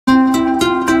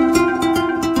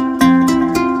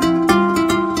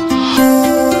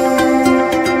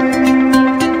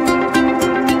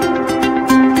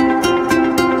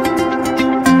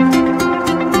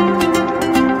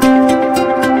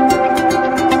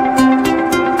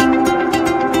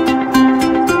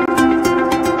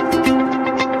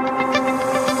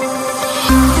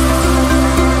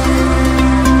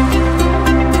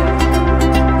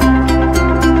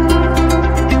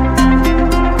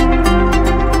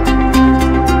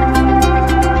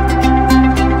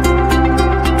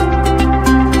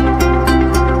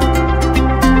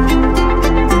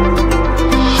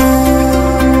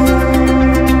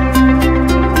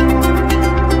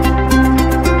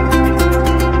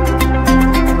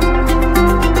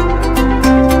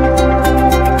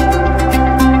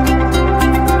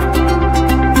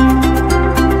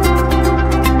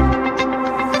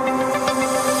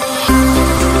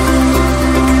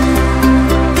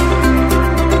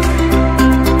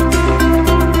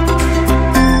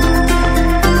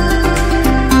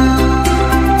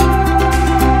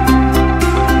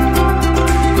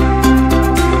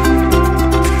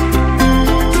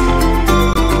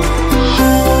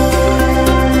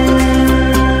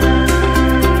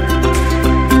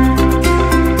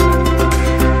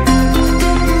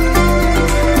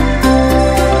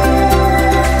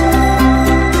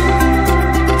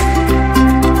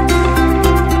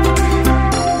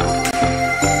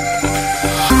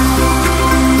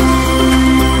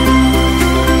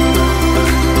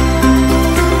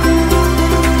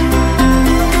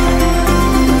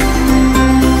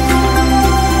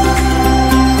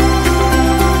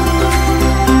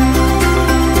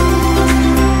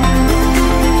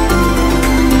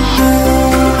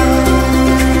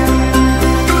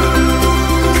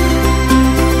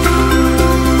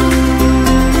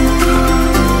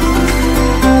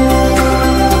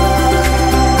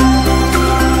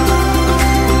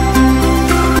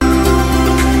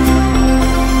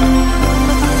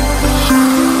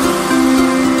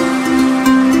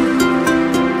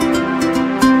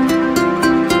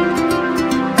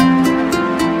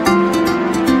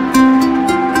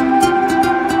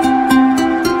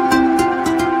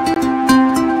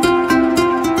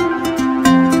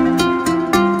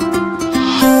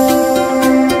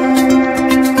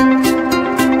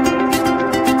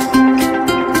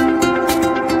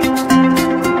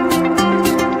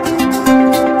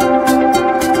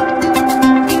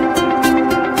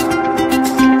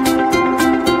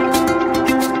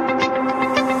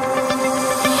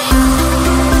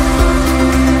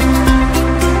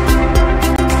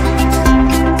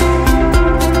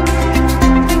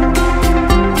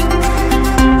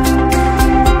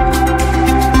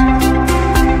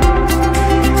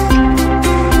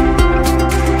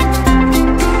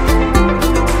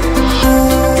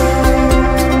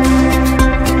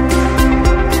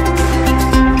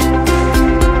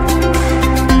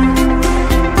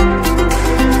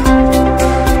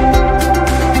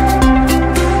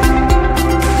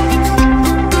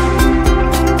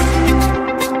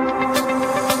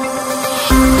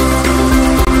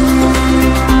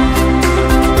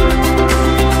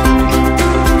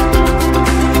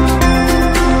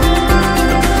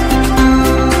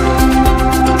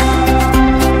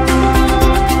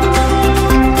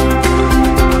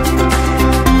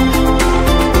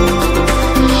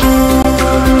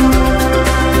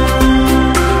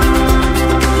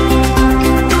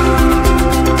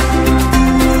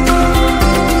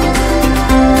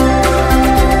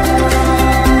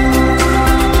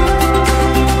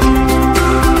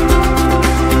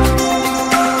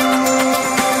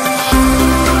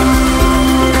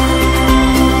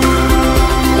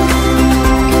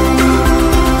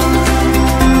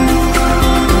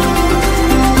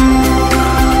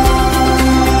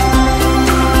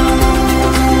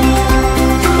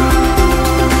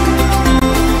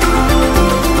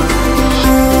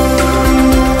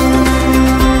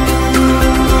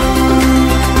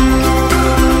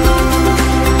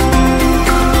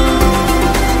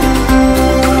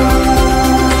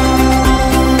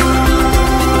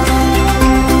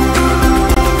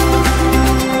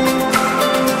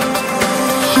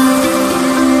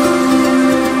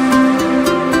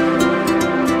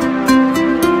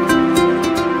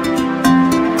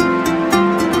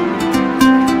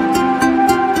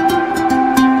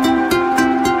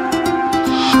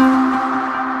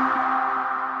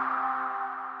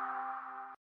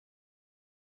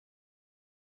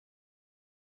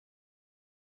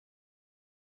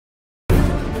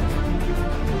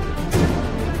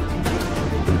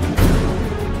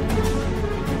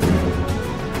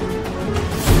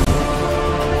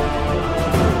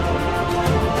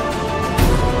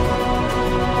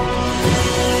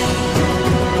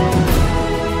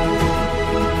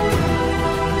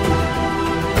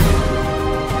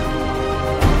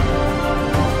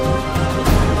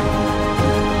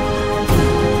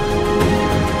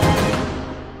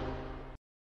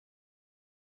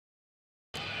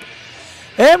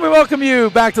And we welcome you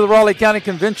back to the Raleigh County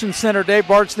Convention Center, Dave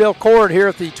Barksdale Court, here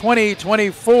at the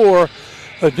 2024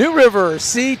 New River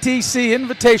CTC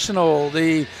Invitational.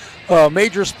 The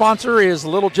major sponsor is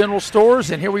Little General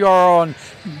Stores, and here we are on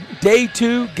day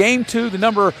 2, game 2,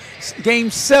 game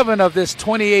 7 of this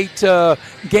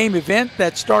 28-game event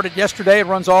that started yesterday. It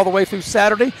runs all the way through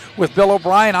Saturday with Bill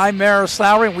O'Brien. I'm Maris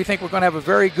Lowry, and we think we're going to have a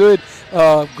very good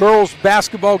girls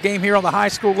basketball game here on the high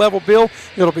school level, Bill.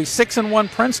 It'll be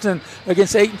 6-1 Princeton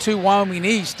against 8-2 Wyoming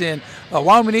East. And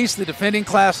Wyoming East, the defending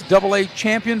Class AA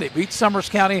champion. They beat Summers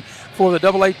County for the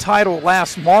AA title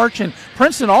last March. And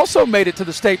Princeton also made it to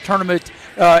the state tournament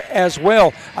as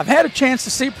well. I've had a chance to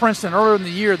see Princeton earlier in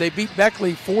the year. They beat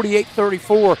Beckley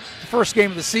 48-34, the first game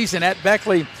of the season at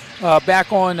Beckley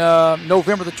back on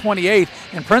November the 28th.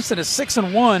 And Princeton is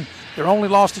 6-1. Their only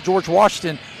loss to George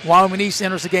Washington. Wyoming East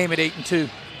enters the game at 8-2.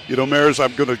 You know, Maris,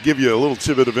 I'm going to give you a little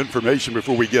tidbit of information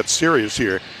before we get serious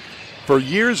here. For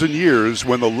years and years,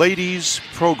 when the ladies'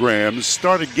 programs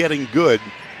started getting good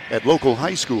at local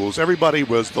high schools, everybody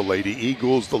was the Lady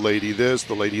Eagles, the Lady this,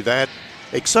 the Lady that,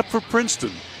 except for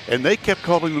Princeton. And they kept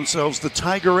calling themselves the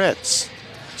Tigerettes.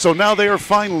 So now they are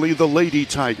finally the Lady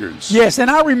Tigers. Yes,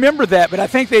 and I remember that, but I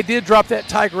think they did drop that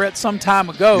Tigerette some time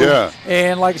ago. Yeah.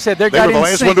 And like I said, they were the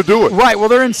last one to do it. Right, well,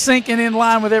 they're in sync and in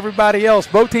line with everybody else.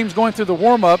 Both teams going through the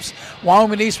warm-ups.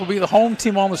 Wyoming East will be the home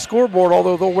team on the scoreboard,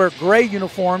 although they'll wear gray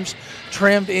uniforms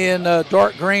trimmed in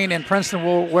dark green, and Princeton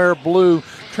will wear blue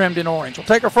trimmed in orange. We'll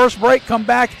take our first break, come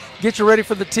back, get you ready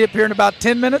for the tip here in about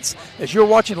 10 minutes as you're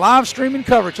watching live streaming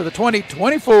coverage of the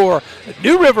 2024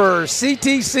 New River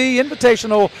CTC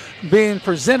Invitational being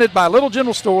presented by Little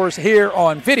General Stores here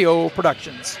on Video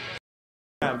Productions.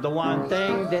 The one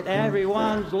thing that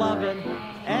everyone's loving,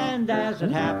 and as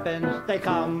it happens, they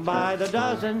come by the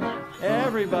dozen.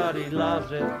 Everybody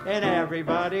loves it, and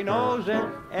everybody knows it.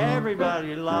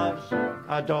 Everybody loves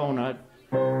a donut.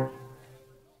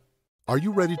 Are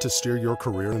you ready to steer your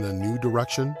career in a new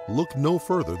direction? Look no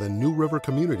further than New River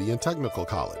Community and Technical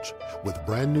College. With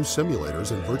brand new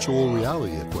simulators and virtual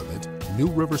reality equipment, New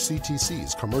River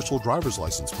CTC's commercial driver's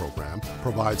license program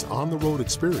provides on-the-road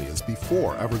experience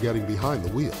before ever getting behind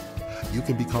the wheel. You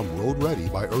can become road ready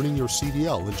by earning your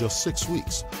CDL in just 6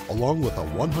 weeks, along with a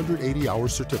 180-hour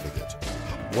certificate.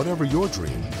 Whatever your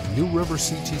dream, New River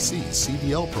CTC's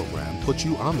CDL program puts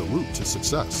you on the route to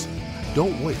success.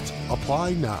 Don't wait.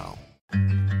 Apply now.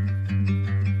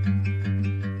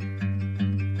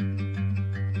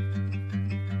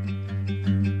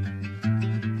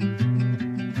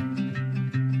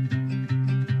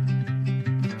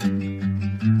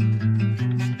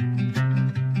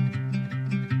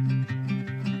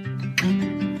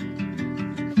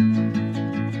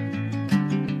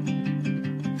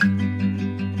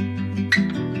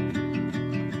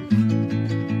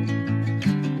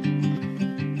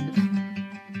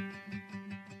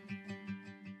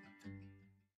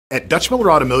 At Dutch Miller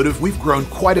Automotive, we've grown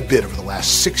quite a bit over the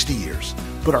last 60 years,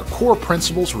 but our core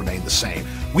principles remain the same.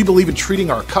 We believe in treating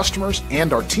our customers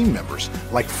and our team members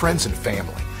like friends and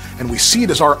family, and we see it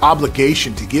as our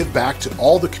obligation to give back to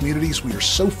all the communities we are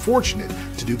so fortunate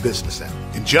to do business in.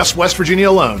 In just West Virginia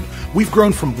alone, we've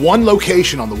grown from one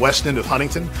location on the west end of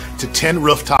Huntington to 10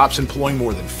 rooftops employing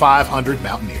more than 500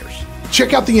 Mountaineers.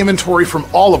 Check out the inventory from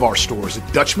all of our stores at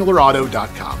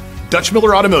DutchMillerAuto.com. Dutch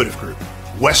Miller Automotive Group,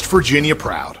 West Virginia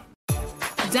proud.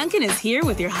 Dunkin' is here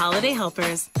with your holiday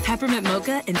helpers. Peppermint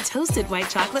mocha and toasted white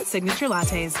chocolate signature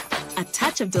lattes. A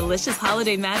touch of delicious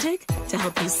holiday magic to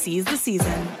help you seize the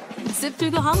season. Sip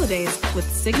through the holidays with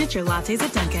signature lattes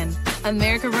at Dunkin'.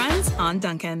 America runs on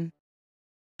Dunkin'.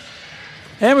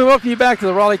 And we welcome you back to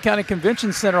the Raleigh County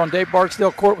Convention Center on Dave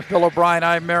Barksdale Court with Bill O'Brien.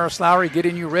 I'm Maris Lowry,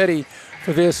 getting you ready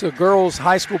for this girls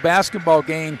high school basketball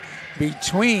game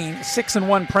between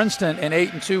 6-1 Princeton and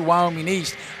 8-2 Wyoming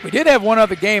East. We did have one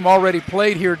other game already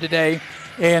played here today,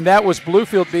 and that was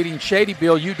Bluefield beating Shady.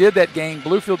 Bill, you did that game.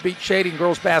 Bluefield beat Shady in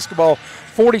girls basketball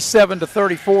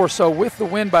 47-34. So with the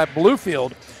win by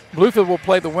Bluefield will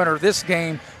play the winner of this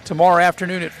game tomorrow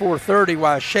afternoon at 4:30,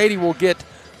 while Shady will get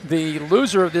the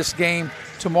loser of this game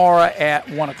tomorrow at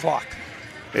 1 o'clock.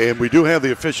 And we do have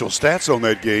the official stats on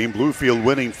that game. Bluefield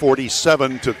winning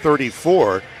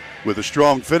 47-34 with a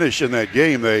strong finish in that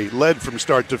game. They led from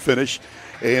start to finish.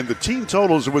 And the team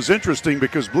totals was interesting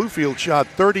because Bluefield shot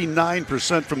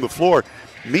 39% from the floor.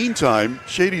 Meantime,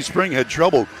 Shady Spring had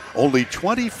trouble. Only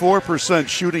 24%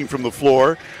 shooting from the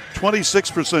floor,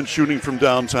 26% shooting from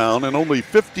downtown, and only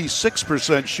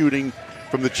 56% shooting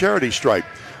from the charity stripe.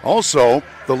 Also,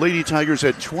 the Lady Tigers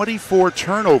had 24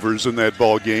 turnovers in that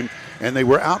ball game, and they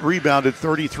were out-rebounded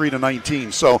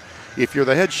 33-19. So If you're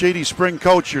the head Shady Spring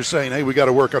coach, you're saying, hey, we got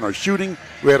to work on our shooting.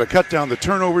 We got to cut down the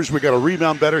turnovers. We got to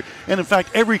rebound better. And, in fact,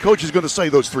 every coach is going to say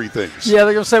those three things. Yeah,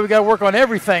 they're going to say we got to work on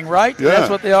everything, right? Yeah. That's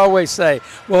what they always say.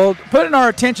 Well, putting our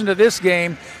attention to this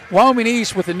game, Wyoming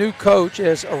East with a new coach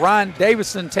as Ryan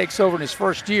Davison takes over in his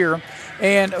first year.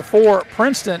 And for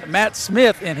Princeton, Matt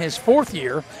Smith in his fourth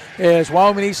year, as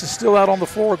Wyoming East is still out on the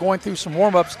floor going through some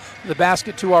warm-ups. The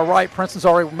basket to our right, Princeton's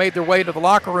already made their way to the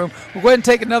locker room. We'll go ahead and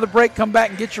take another break, come back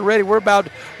and get you ready. We're about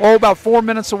 4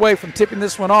 minutes away from tipping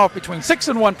this one off between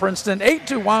 6-1 Princeton,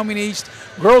 8-2 Wyoming East.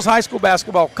 Girls high school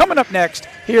basketball coming up next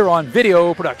here on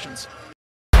Video Productions.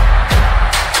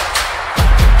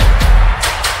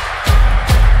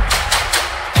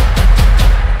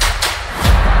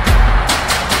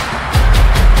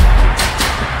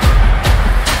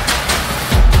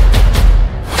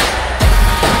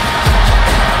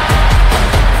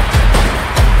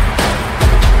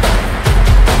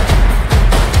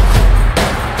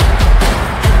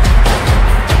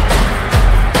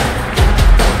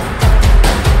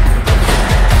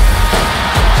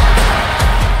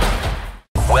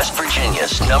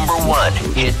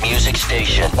 #1 hit music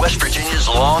station. West Virginia's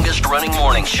longest running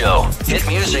morning show. Hit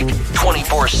music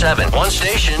 24/7. One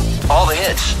station, all the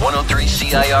hits. 103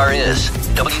 CIR is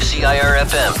WCIR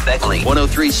FM Beckley.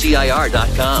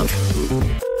 103CIR.com.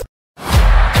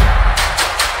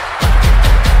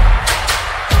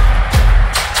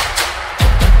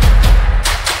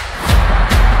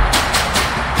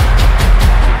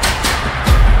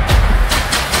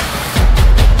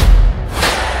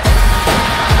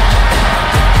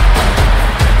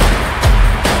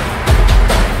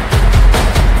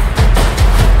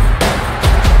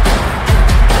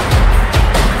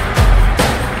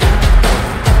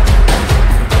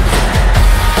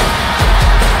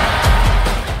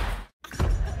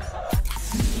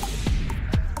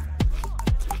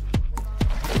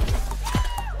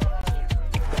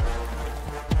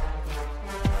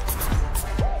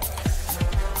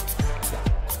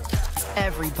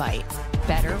 Every bite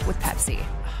better with Pepsi.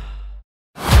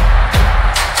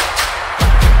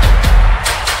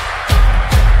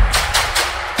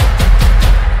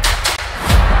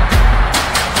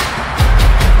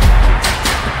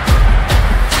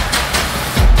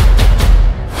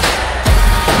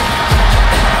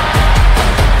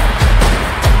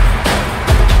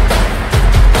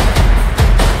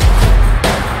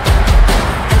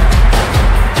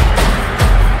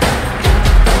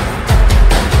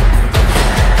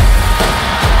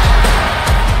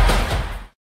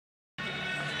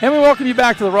 And we welcome you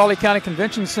back to the Raleigh County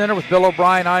Convention Center with Bill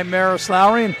O'Brien. I'm Maris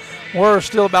Lowry, and we're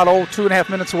still about 2.5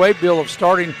 minutes away, Bill, of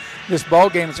starting this ball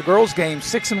game. It's a girls' game,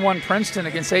 6-1 Princeton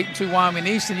against 8-2 Wyoming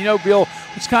East. And you know, Bill,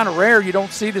 it's kind of rare. You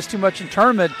don't see this too much in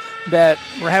tournament, that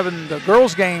we're having the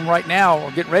girls' game right now,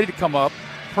 or getting ready to come up,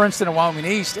 Princeton and Wyoming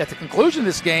East. At the conclusion of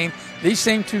this game, these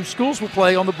same two schools will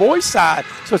play on the boys' side.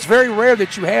 So it's very rare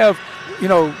that you have, you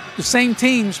know, the same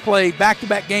teams play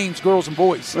back-to-back games, girls and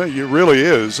boys. Well, it really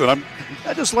is. And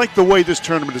I just like the way this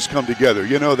tournament has come together.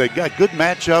 You know, they got good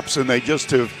matchups, and they just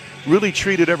have really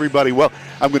treated everybody well.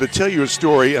 I'm going to tell you a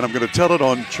story, and I'm going to tell it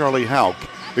on Charlie Houck,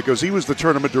 because he was the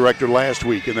tournament director last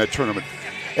week in that tournament.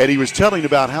 And he was telling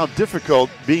about how difficult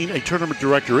being a tournament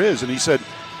director is. And he said,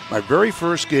 my very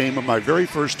first game of my very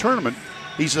first tournament,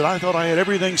 he said, I thought I had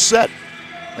everything set.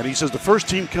 And he says, the first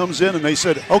team comes in, and they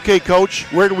said, okay, coach,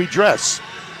 where do we dress?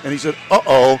 And he said,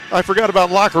 uh-oh, I forgot about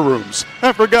locker rooms.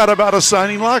 I forgot about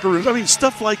assigning locker rooms. I mean,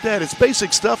 stuff like that. It's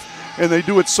basic stuff, and they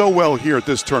do it so well here at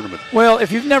this tournament. Well,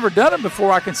 if you've never done it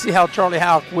before, I can see how Charlie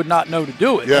Houck would not know to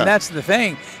do it. Yeah. And that's the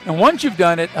thing. And once you've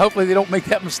done it, hopefully they don't make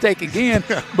that mistake again.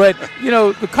 But, you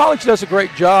know, the college does a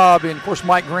great job, and, of course,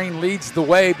 Mike Green leads the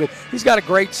way, but he's got a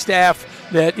great staff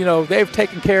that, you know, they've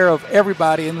taken care of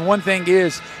everybody. And one thing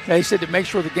is, they said to make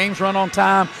sure the games run on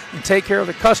time and take care of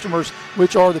the customers,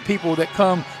 which are the people that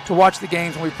come to watch the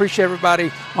games. And we appreciate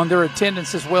everybody on their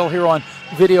attendance as well here on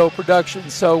Video Production.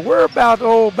 So we're about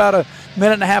a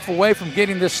minute and a half away from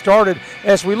getting this started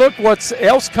as we look what's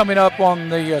else coming up on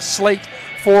the slate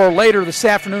for later this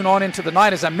afternoon on into the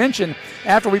night. As I mentioned,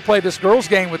 after we play this girls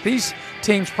game with these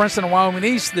teams, Princeton and Wyoming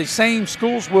East, the same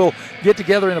schools will get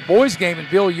together in a boys game, and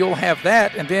Bill, you'll have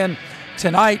that. And then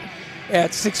tonight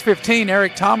at 6:15,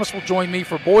 Eric Thomas will join me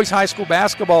for boys high school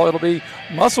basketball. It'll be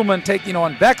Musselman taking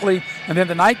on Beckley, and then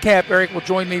the nightcap, Eric will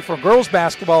join me for girls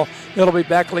basketball. It'll be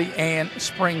Beckley and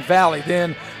Spring Valley.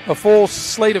 Then a full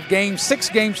slate of games, 6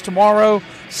 games tomorrow,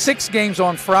 6 games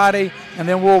on Friday, and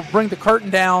then we'll bring the curtain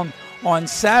down on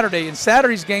Saturday. And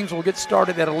Saturday's games will get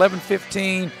started at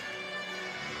 11:15.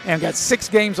 And we've got 6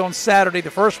 games on Saturday.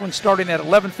 The first one starting at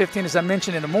 11:15, as I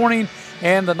mentioned, in the morning,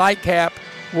 and the nightcap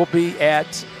will be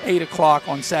at 8 o'clock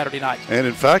on Saturday night. And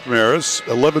in fact, Maris,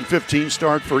 11:15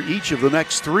 start for each of the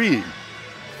next 3,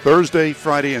 Thursday,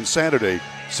 Friday, and Saturday.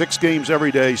 6 games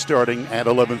every day starting at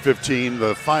 11:15,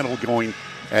 the final going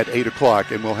at 8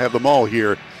 o'clock, and we'll have them all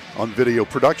here on Video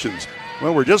Productions.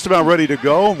 Well, we're just about ready to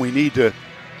go, and we need to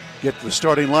get the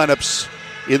starting lineups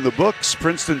in the books.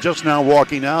 Princeton just now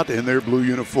walking out in their blue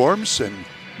uniforms, and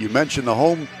you mentioned the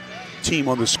home team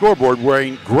on the scoreboard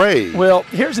wearing gray. Well,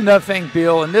 here's another thing,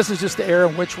 Bill, and this is just the era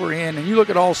in which we're in, and you look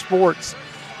at all sports.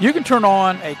 You can turn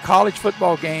on a college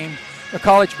football game, a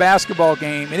college basketball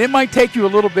game, and it might take you a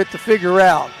little bit to figure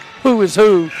out who is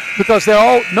who, because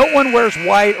no one wears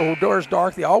white or wears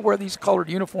dark. They all wear these colored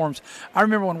uniforms. I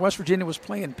remember when West Virginia was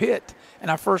playing Pitt,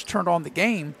 and I first turned on the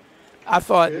game, I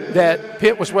thought that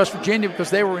Pitt was West Virginia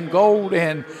because they were in gold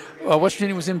and West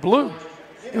Virginia was in blue.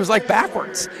 It was like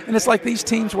backwards. And it's like these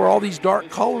teams were all these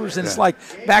dark colors, and it's like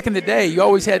back in the day, you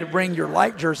always had to bring your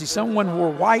light jersey. Someone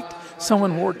wore white,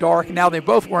 someone wore dark, and now they're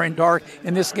both wearing dark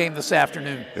in this game this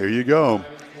afternoon. There you go.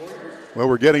 Well,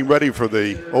 we're getting ready for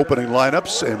the opening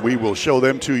lineups, and we will show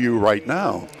them to you right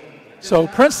now. So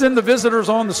Princeton, the visitors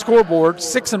on the scoreboard,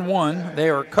 6-1. They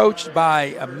are coached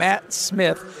by Matt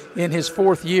Smith in his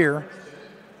 4th year.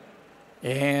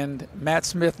 And Matt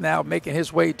Smith now making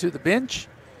his way to the bench.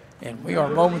 And we are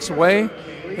moments away.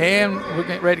 And we're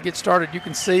getting ready to get started. You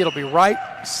can see it'll be Wright,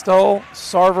 Stoll,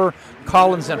 Sarver,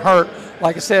 Collins, and Hurt.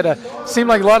 Like I said, seemed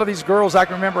like a lot of these girls, I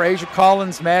can remember Asia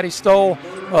Collins, Maddie Stoll,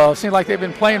 seemed like they've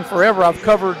been playing forever. I've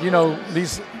covered,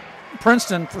 these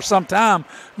Princeton for some time,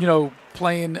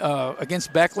 playing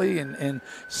against Beckley and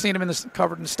seen them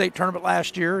covered in the state tournament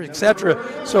last year,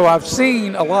 etc. So I've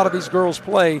seen a lot of these girls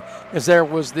play as there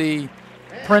was the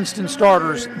Princeton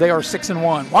starters. They are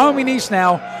 6-1. Wyoming East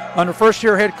now, under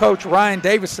first-year head coach Ryan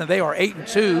Davison, they are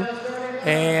 8-2.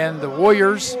 And the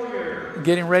Warriors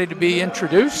getting ready to be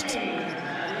introduced.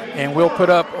 And we'll put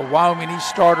up Wyoming East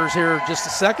starters here in just a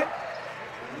second.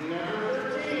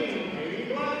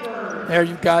 There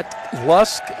you've got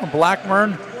Lusk,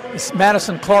 Blackburn. It's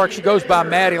Madison Clark. She goes by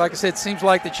Maddie. Like I said, it seems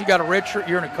like that she got a redshirt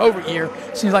year and a covert year.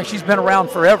 Seems like she's been around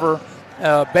forever.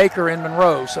 Baker and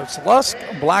Monroe. So it's Lusk,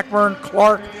 Blackburn,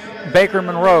 Clark, Baker, and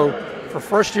Monroe for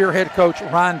first-year head coach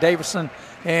Ryan Davison.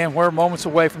 And we're moments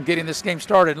away from getting this game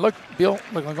started. Look, Bill,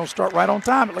 we're going to start right on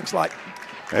time, it looks like.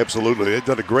 Absolutely. They've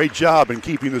done a great job in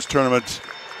keeping this tournament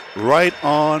right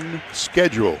on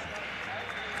schedule.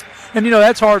 And,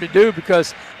 that's hard to do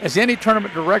because, as any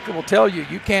tournament director will tell you,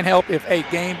 you can't help if a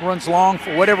game runs long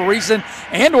for whatever reason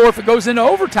and or if it goes into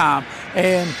overtime.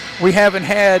 And we haven't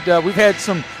had we've had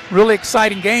some really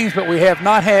exciting games, but we have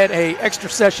not had a extra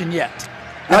session yet.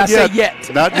 And Say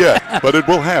yet. Not yet, but it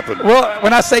will happen. Well,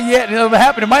 when I say yet, it'll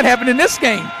happen. It might happen in this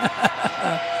game.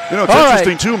 It's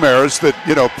interesting, too, Maris, that,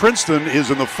 Princeton is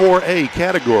in the 4A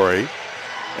category,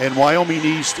 and Wyoming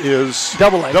East is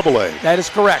Double A. That is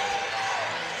correct.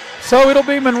 So it'll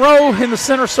be Monroe in the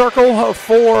center circle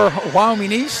for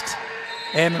Wyoming East.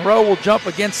 And Monroe will jump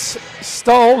against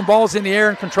Stoll. The ball's in the air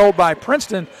and controlled by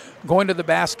Princeton, going to the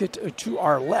basket to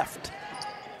our left.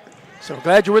 So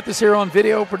glad you're with us here on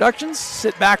Video Productions.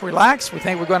 Sit back, relax. We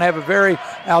think we're going to have a very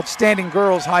outstanding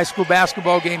girls high school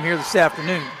basketball game here this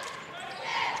afternoon.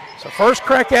 So first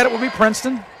crack at it will be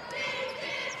Princeton.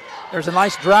 There's a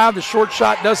nice drive. The short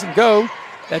shot doesn't go.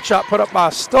 That shot put up by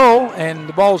Stoll, and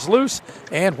the ball's loose,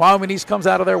 and Wyoming East comes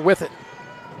out of there with it.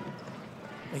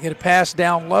 They get a pass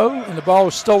down low, and the ball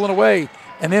is stolen away,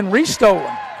 and then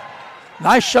restolen.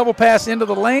 Nice shovel pass into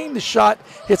the lane. The shot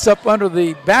hits up under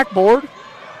the backboard.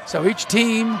 So each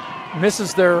team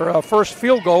misses their first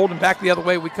field goal, and back the other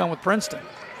way we come with Princeton.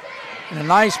 And a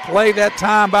nice play that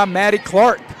time by Maddie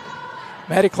Clark.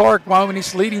 Maddie Clark, Wyoming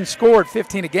East's leading scorer at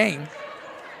 15 a game.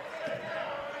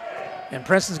 And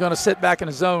Princeton's going to sit back in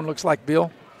the zone, looks like,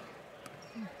 Bill.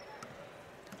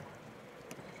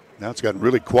 Now it's gotten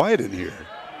really quiet in here.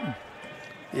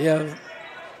 Yeah.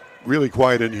 Really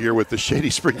quiet in here with the Shady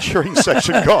Spring cheering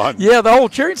section gone. Yeah, the whole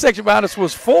cheering section behind us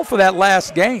was full for that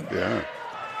last game. Yeah.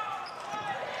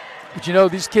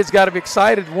 But, these kids got to be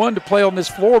excited, one, to play on this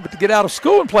floor, but to get out of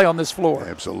school and play on this floor.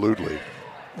 Absolutely.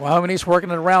 Wyoming East working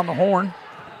it around the horn,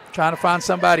 trying to find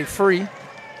somebody free.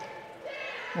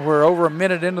 We're over a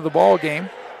minute into the ball game.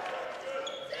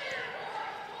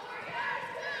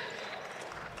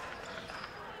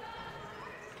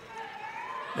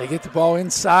 They get the ball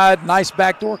inside. Nice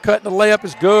backdoor cut, and the layup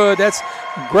is good. That's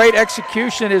great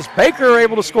execution. Is Baker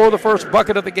able to score the first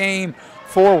bucket of the game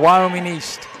for Wyoming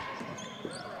East?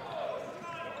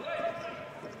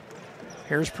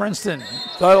 Here's Princeton.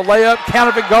 The layup,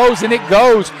 count if it goes, and it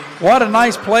goes. What a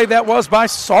nice play that was by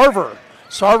Sarver.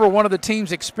 Sarver, one of the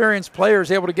team's experienced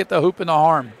players, able to get the hoop in the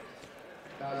arm.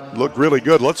 Looked really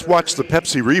good. Let's watch the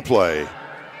Pepsi replay.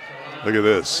 Look at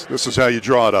this. This is how you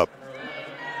draw it up.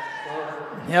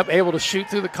 Yep, able to shoot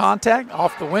through the contact,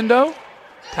 off the window,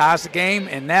 ties the game,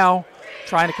 and now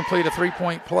trying to complete a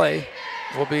three-point play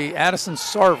will be Addison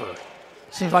Sarver.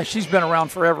 Seems like she's been around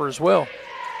forever as well.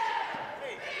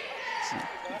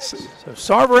 So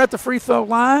Sarver at the free throw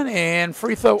line, and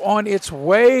free throw on its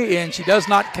way, and she does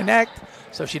not connect,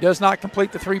 so she does not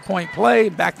complete the three-point play.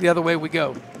 Back the other way we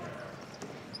go.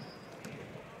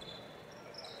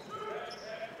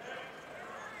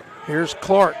 Here's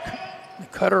Clark. They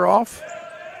cut her off.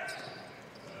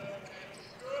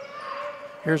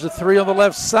 Here's a three on the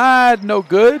left side, no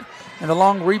good. And the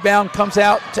long rebound comes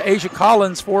out to Asia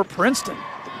Collins for Princeton.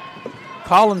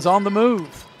 Collins on the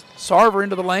move. Sarver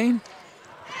into the lane.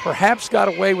 Perhaps got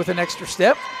away with an extra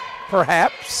step.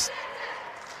 Perhaps.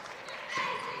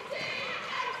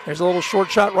 There's a little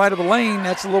short shot right of the lane.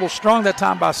 That's a little strong that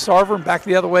time by Sarver. And back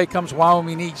the other way comes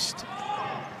Wyoming East.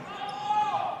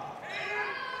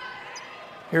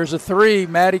 Here's a three.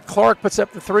 Maddie Clark puts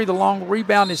up the three. The long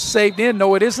rebound is saved in.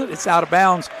 No, it isn't. It's out of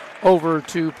bounds over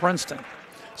to Princeton.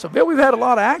 So, Bill, we've had a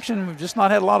lot of action. We've just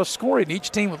not had a lot of scoring. Each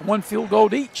team with one field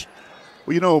goal each.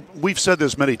 Well, you know, we've said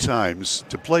this many times.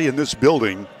 To play in this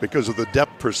building, because of the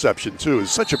depth perception, too,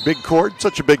 is such a big court,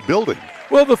 such a big building.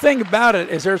 Well, the thing about it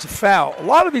is there's a foul. A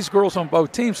lot of these girls on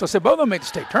both teams, so I said both of them made the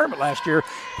state tournament last year,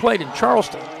 played in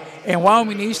Charleston. And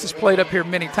Wyoming East has played up here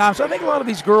many times. So I think a lot of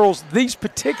these girls, these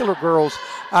particular girls,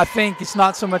 I think it's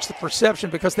not so much the perception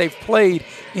because they've played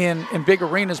in big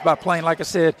arenas by playing, like I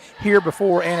said, here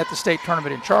before and at the state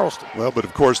tournament in Charleston. Well, but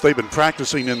of course they've been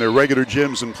practicing in their regular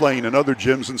gyms and playing in other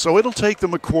gyms, and so it'll take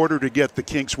them a quarter to get the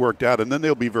kinks worked out, and then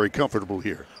they'll be very comfortable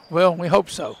here. Well, we hope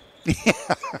so.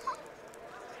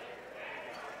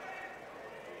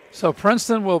 So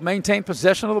Princeton will maintain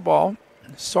possession of the ball.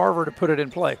 Sarver to put it in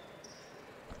play.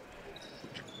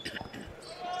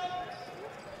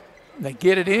 They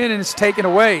get it in, and it's taken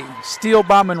away. Steal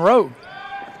by Monroe.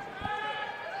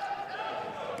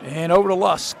 And over to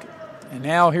Lusk. And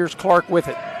now here's Clark with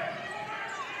it.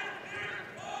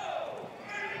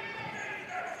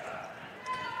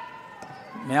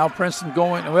 Now Princeton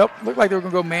going, well, looked like they were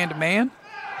going to go man-to-man.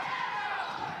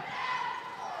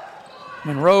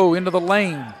 Monroe into the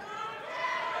lane.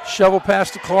 Shovel pass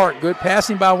to Clark. Good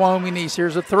passing by Wyoming East.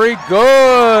 Here's a three.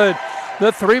 Good.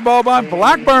 The three ball by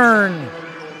Blackburn.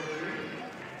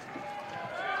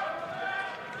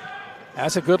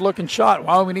 That's a good-looking shot.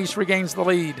 Wyoming East regains the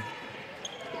lead.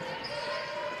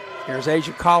 Here's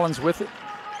Asia Collins with it.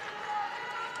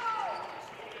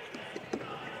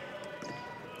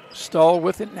 Stahl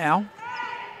with it now.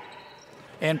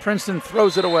 And Princeton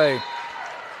throws it away.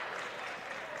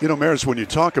 You know, Maris, when you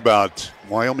talk about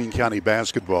Wyoming County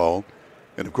basketball,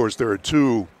 and of course there are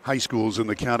two high schools in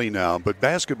the county now, but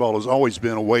basketball has always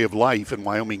been a way of life in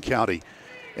Wyoming County.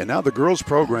 And now the girls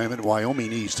program at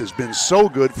Wyoming East has been so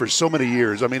good for so many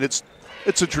years. I mean, it's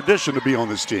a tradition to be on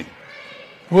this team.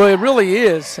 Well, it really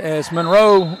is. As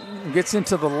Monroe gets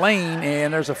into the lane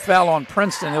and there's a foul on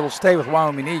Princeton, it'll stay with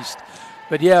Wyoming East.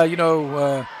 But, yeah, you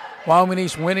know, Wyoming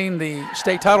East winning the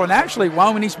state title. And actually,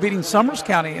 Wyoming East beating Summers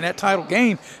County in that title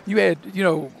game. You had, you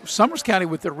know, Summers County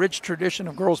with the rich tradition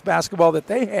of girls basketball that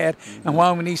they had, and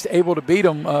Wyoming East able to beat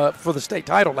them for the state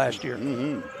title last year.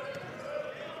 Mm-hmm.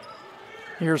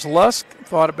 Here's Lusk,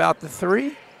 thought about the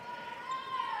three.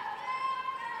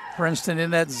 Princeton in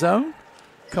that zone,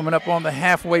 coming up on the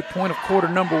halfway point of quarter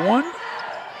number one.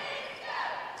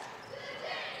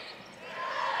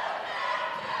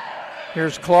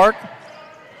 Here's Clark.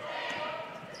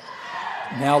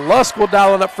 Now Lusk will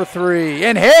dial it up for three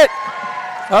and hit.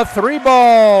 A three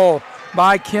ball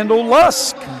by Kendall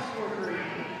Lusk.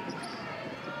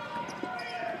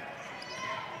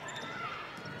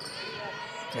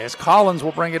 As Collins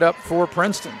will bring it up for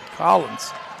Princeton.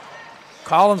 Collins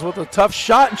with a tough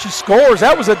shot, and she scores.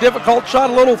 That was a difficult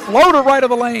shot, a little floater right of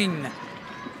the lane.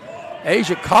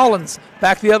 Asia Collins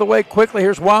back the other way quickly.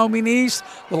 Here's Wyoming East.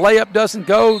 The layup doesn't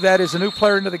go. That is a new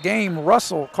player into the game.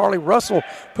 Carly Russell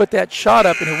put that shot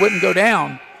up, and it wouldn't go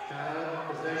down.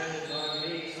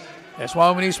 As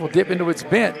Wyoming East will dip into its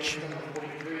bench.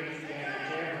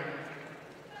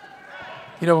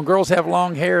 You know, when girls have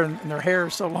long hair and their hair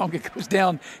is so long it goes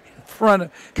down in front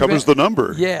of. Covers the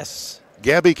number. Yes.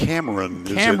 Gabby Cameron.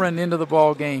 Into the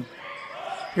ball game.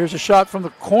 Here's a shot from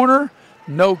the corner.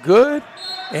 No good.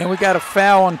 And we got a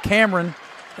foul on Cameron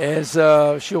as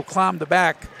she'll climb the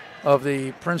back of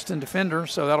the Princeton defender.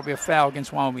 So that'll be a foul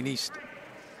against Wyoming East.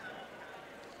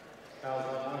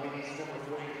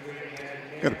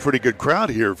 Got a pretty good crowd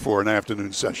here for an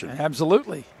afternoon session.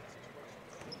 Absolutely.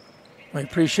 We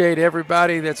appreciate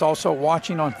everybody that's also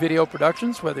watching on video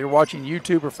productions, whether you're watching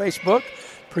YouTube or Facebook.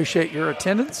 Appreciate your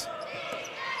attendance.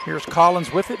 Here's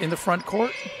Collins with it in the front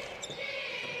court.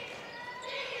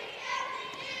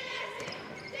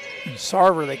 And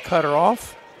Sarver, they cut her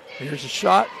off. Here's a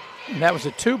shot, and that was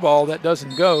a 2-ball that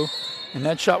doesn't go, and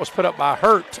that shot was put up by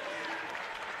Hurt.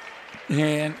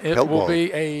 And it will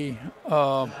be a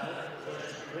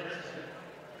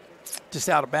just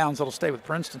out of bounds. It'll stay with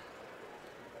Princeton.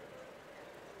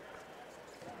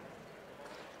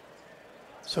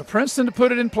 So Princeton to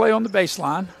put it in play on the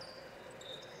baseline.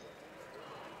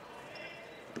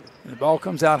 And the ball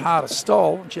comes out high to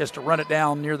Stull. She has to run it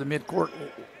down near the midcourt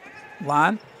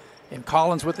line. And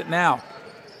Collins with it now.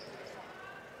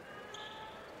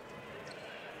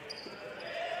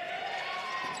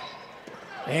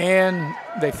 And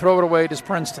they throw it away to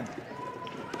Princeton.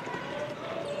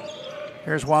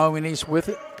 Here's Wyoming East with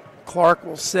it. Clark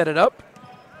will set it up.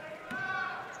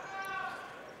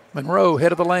 Monroe,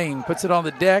 head of the lane, puts it on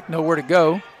the deck, nowhere to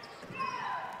go.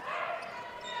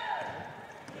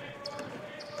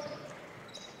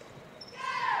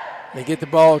 They get the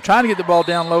ball, trying to get the ball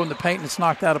down low in the paint, and it's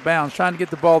knocked out of bounds. Trying to get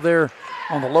the ball there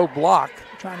on the low block,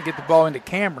 trying to get the ball into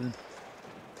Cameron.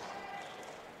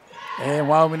 And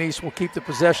Wyoming East will keep the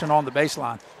possession on the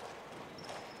baseline.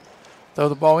 Throw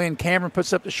the ball in. Cameron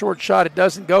puts up the short shot. It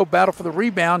doesn't go. Battle for the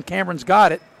rebound. Cameron's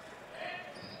got it.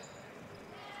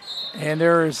 And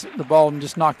there's the ball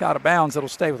just knocked out of bounds. It'll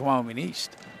stay with Wyoming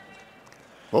East.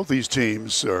 Both these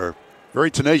teams are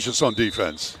very tenacious on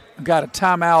defense. Got a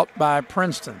timeout by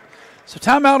Princeton. So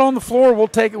timeout on the floor. We'll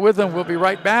take it with them. We'll be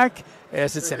right back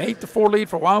as it's an 8-4 lead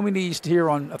for Wyoming East here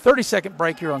on a 30-second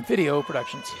break here on Video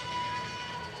Productions.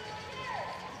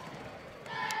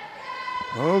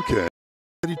 Okay.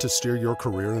 Ready to steer your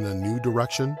career in a new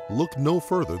direction? Look no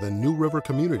further than New River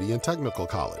Community and Technical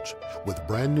College. With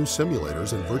brand new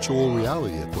simulators and virtual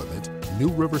reality equipment, New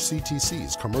River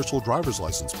CTC's commercial driver's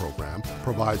license program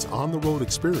provides on-the-road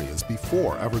experience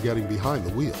before ever getting behind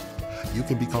the wheel. You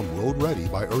can become road ready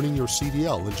by earning your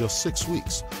CDL in just 6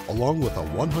 weeks, along with a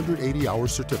 180-hour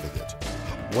certificate.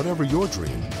 Whatever your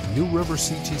dream, New River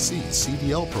CTC's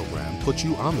CDL program puts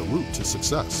you on the route to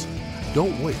success.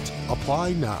 Don't wait.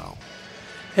 Apply now.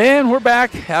 And we're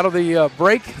back out of the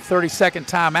break, 30-second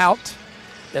timeout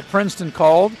that Princeton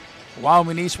called.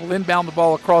 Wyoming East will inbound the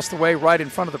ball across the way right in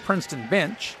front of the Princeton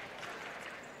bench.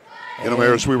 You know,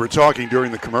 Maris, we were talking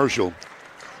during the commercial.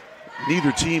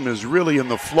 Neither team is really in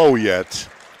the flow yet.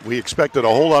 We expected a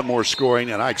whole lot more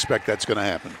scoring, and I expect that's going to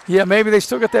happen. Yeah, maybe they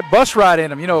still got that bus ride in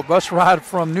them. You know, a bus ride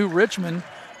from New Richmond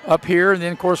up here, and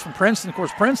then, of course, from Princeton. Of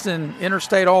course, Princeton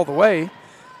interstate all the way.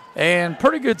 And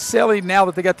pretty good selling now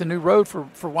that they got the new road for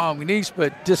Wyoming East,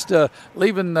 but just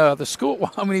leaving the school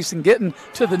at Wyoming East and getting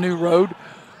to the new road.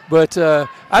 But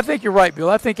I think you're right, Bill.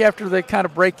 I think after they kind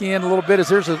of break in a little bit, as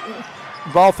there's a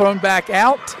ball thrown back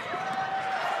out.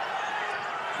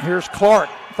 Here's Clark.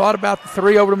 Thought about the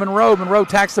three over to Monroe. Monroe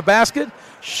tacks the basket,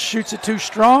 shoots it too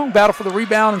strong. Battle for the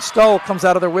rebound, and Stull comes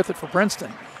out of there with it for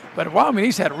Princeton. But Wyoming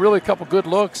East had really a couple good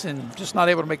looks and just not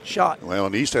able to make the shot. Well,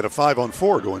 and East had a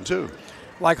 5-on-4 going, too.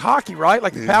 Like hockey, right?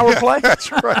 Like the power play?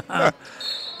 That's right.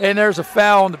 And there's a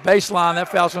foul on the baseline. That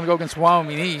foul's going to go against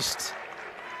Wyoming East.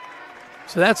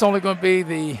 So that's only going to be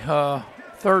the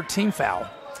third team foul.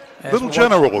 Little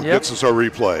General gets us our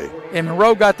replay. And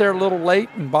Monroe got there a little late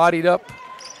and bodied up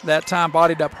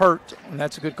Hurt. And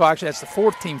that's a good call. Actually, that's the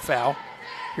fourth team foul.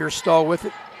 Here's Stull with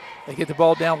it. They get the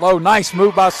ball down low. Nice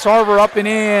move by Sarver up and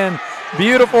in.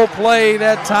 Beautiful play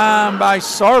that time by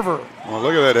Sarver. Well,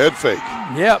 look at that head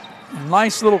fake. Yep.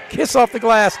 Nice little kiss off the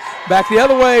glass. Back the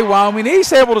other way. Wyoming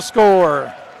East able to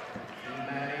score.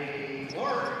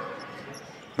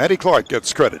 Maddie Clark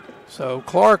gets credit. So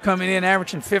Clark coming in,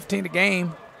 averaging 15 a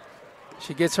game.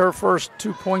 She gets her first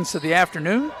 2 points of the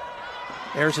afternoon.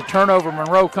 There's a turnover.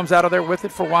 Monroe comes out of there with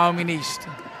it for Wyoming East.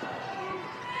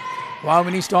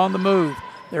 Wyoming East on the move.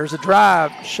 There's a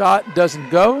drive. Shot doesn't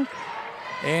go.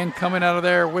 And coming out of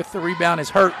there with the rebound is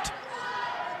Hurt.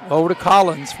 Over to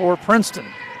Collins for Princeton.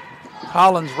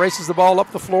 Collins races the ball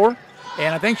up the floor,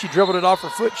 and I think she dribbled it off her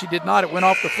foot. She did not. It went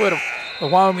off the foot of the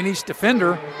Wyoming East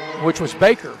defender, which was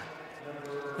Baker.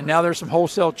 And now there's some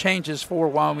wholesale changes for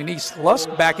Wyoming East. Lusk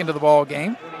back into the ball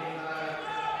game.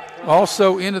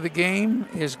 Also into the game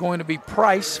is going to be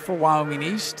Price for Wyoming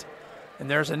East. And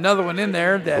there's another one in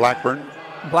there. That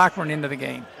Blackburn into the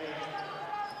game.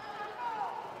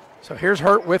 So here's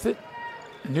Hurt with it.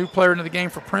 A new player into the game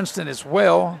for Princeton as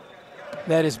well.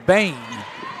 That is Bain.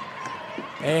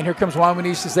 And here comes Wyoming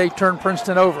East as they turn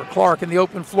Princeton over. Clark in the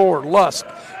open floor. Lusk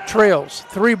trails.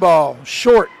 3-ball,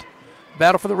 short.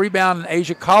 Battle for the rebound, and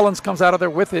Asia Collins comes out of there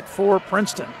with it for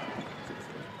Princeton.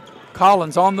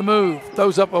 Collins on the move.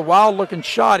 Throws up a wild-looking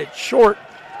shot. It's short.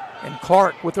 And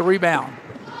Clark with the rebound.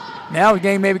 Now the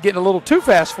game may be getting a little too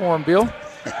fast for him, Bill.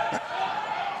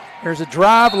 There's a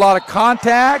drive, a lot of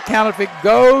contact. Count if it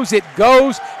goes,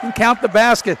 and count the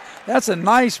basket. That's a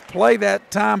nice play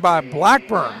that time by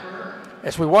Blackburn.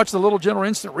 As we watch the Little General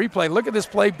instant replay, look at this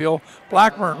play, Bill.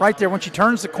 Blackburn right there when she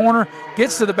turns the corner,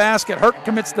 gets to the basket, Hurt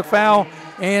commits the foul,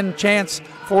 and chance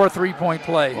for a three-point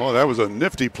play. Oh, that was a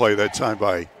nifty play that time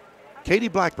by Katie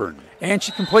Blackburn. And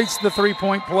she completes the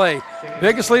three-point play.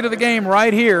 Biggest lead of the game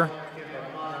right here.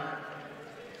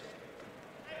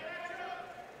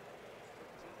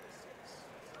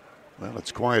 Well,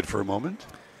 it's quiet for a moment.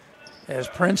 As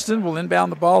Princeton will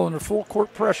inbound the ball under full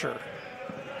court pressure.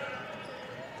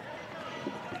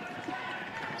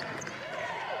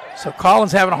 So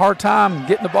Collins having a hard time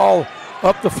getting the ball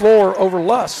up the floor over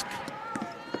Lusk.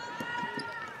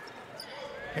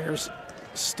 Here's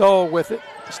Stoll with it.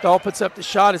 Stoll puts up the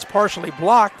shot. It's partially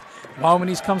blocked. Wyoming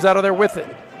East comes out of there with it.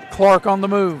 Clark on the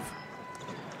move.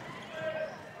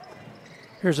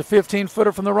 Here's a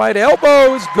 15-footer from the right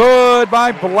elbow. Is good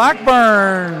by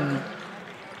Blackburn.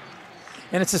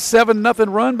 And it's a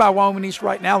 7-0 run by Wyoming East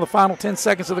right now, the final 10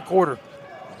 seconds of the quarter.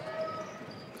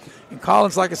 And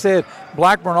Collins, like I said,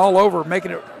 Blackburn all over,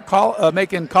 making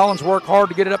Collins work hard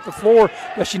to get it up the floor.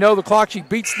 Does she know the clock? She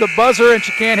beats the buzzer, and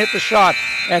she can't hit the shot.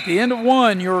 At the end of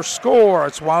one, your score,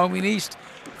 it's Wyoming East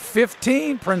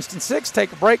 15, Princeton 6.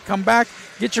 Take a break, come back,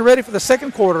 get you ready for the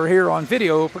second quarter here on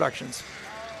Video Productions.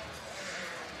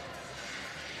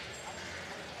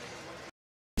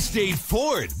 State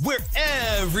Ford, where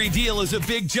every deal is a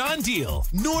Big John deal.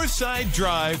 Northside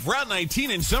Drive, Route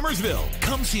 19 in Summersville.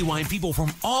 Come see why people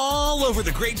from all over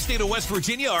the great state of West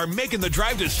Virginia are making the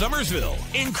drive to Summersville.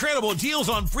 Incredible deals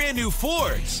on brand new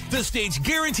Fords. The state's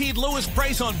guaranteed lowest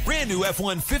price on brand new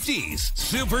F-150s,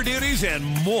 Super Duties, and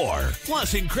more.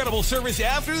 Plus incredible service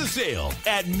after the sale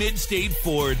at Mid-State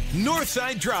Ford.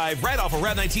 Northside Drive, right off of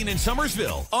Route 19 in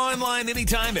Summersville. Online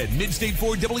anytime at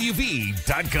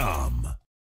midstatefordwv.com.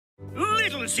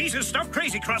 Little Caesar's stuffed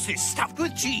Crazy Crust is stuffed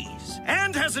with cheese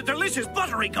and has a delicious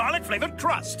buttery garlic-flavored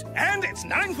crust. And it's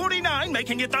 $9.49,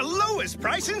 making it the lowest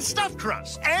price in stuffed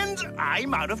crust. And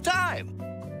I'm out of time.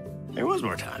 There was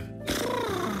more time.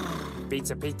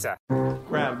 Pizza, pizza.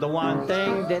 Grab the one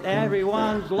thing that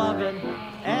everyone's loving,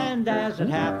 and as it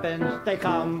happens, they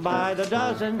come by the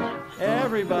dozen.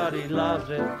 Everybody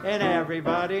loves it, and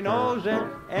everybody knows it.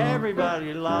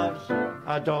 Everybody loves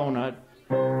a donut.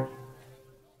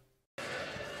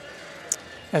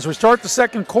 As we start the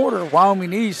second quarter,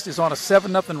 Wyoming East is on a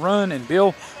 7-0 run, and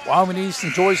Bill, Wyoming East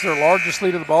enjoys their largest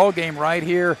lead of the ball game right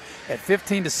here at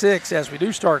 15-6 as we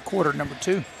do start quarter number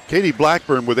 2. Katie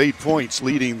Blackburn with 8 points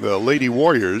leading the Lady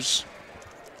Warriors.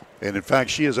 And in fact,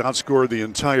 she has outscored the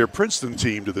entire Princeton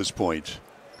team to this point.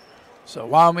 So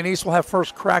Wyoming East will have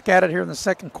first crack at it here in the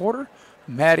second quarter.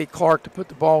 Maddie Clark to put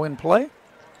the ball in play.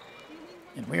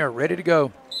 And we are ready to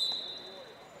go.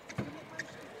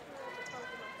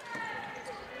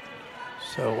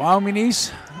 So Wyoming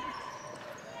East,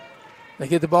 they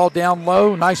get the ball down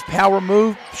low. Nice power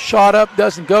move. Shot up,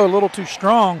 doesn't go, a little too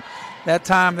strong. That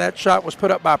time that shot was put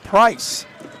up by Price.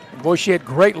 And boy, she had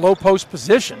great low post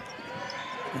position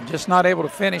and just not able to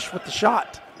finish with the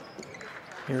shot.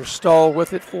 Here's Stoll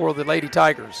with it for the Lady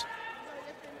Tigers.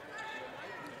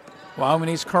 Wyoming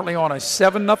East currently on a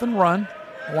 7-0 run,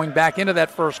 going back into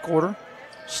that first quarter.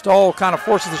 Stoll kind of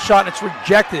forces the shot, and it's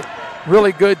rejected.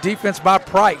 Really good defense by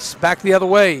Price. Back the other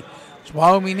way. It's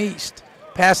Wyoming East.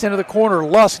 Pass into the corner.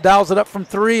 Lusk dials it up from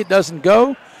 3. It doesn't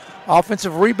go.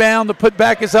 Offensive rebound. The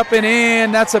putback is up and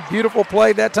in. That's a beautiful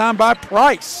play that time by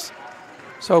Price.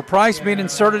 So Price being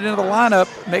inserted into the lineup,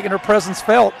 making her presence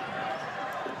felt.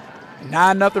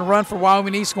 9-0 run for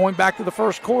Wyoming East going back to the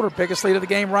first quarter. Biggest lead of the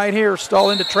game right here.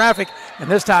 Stall into traffic, and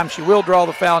this time she will draw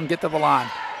the foul and get to the line.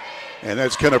 And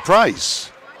that's Kenna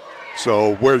Price.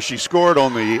 So where she scored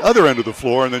on the other end of the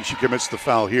floor, and then she commits the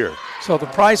foul here. So the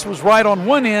Price was right on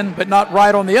one end, but not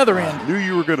right on the other end. I knew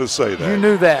you were going to say that. You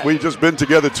knew that. We've just been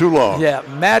together too long. Yeah,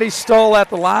 Maddie Stoll at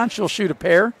the line. She'll shoot a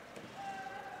pair.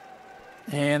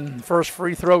 And the first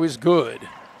free throw is good.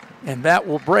 And that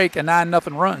will break a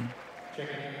 9-0 run.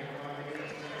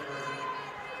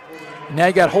 Now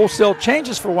you got wholesale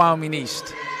changes for Wyoming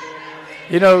East.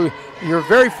 You know, you're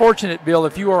very fortunate, Bill,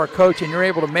 if you are a coach and you're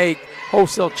able to make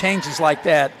wholesale changes like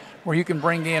that where you can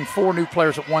bring in 4 new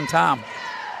players at one time.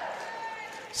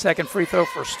 Second free throw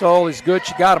for Stoll is good.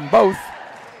 She got them both.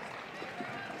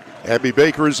 Abby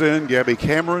Baker's in, Gabby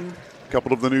Cameron, a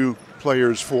couple of the new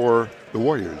players for the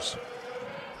Warriors.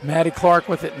 Maddie Clark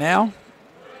with it now.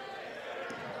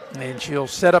 And she'll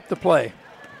set up the play.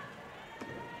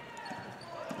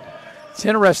 It's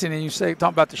interesting, and you say,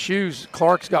 talk about the shoes.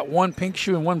 Clark's got one pink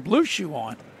shoe and one blue shoe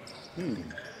on.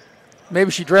 Maybe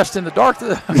she dressed in the dark. She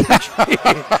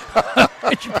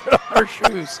put on her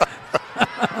shoes.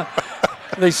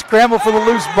 They scramble for the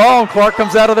loose ball, and Clark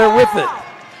comes out of there with it.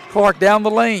 Clark down the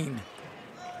lane.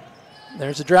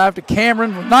 There's a drive to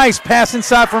Cameron. Nice pass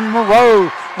inside from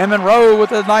Monroe. And Monroe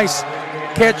with a nice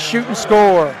catch, shoot, and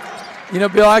score. You know,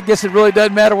 Bill, I guess it really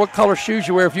doesn't matter what color shoes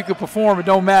you wear. If you can perform, it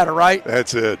don't matter, right?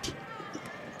 That's it.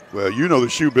 Well, you know the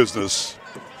shoe business.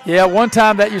 Yeah, one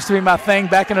time that used to be my thing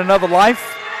back in another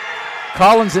life.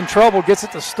 Collins in trouble, gets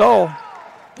it to Stoll.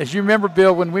 As you remember,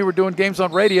 Bill, when we were doing games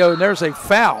on radio, and there's a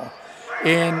foul.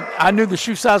 And I knew the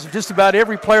shoe size of just about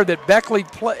every player that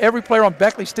every player on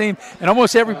Beckley's team, and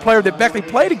almost every player that Beckley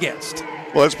played against.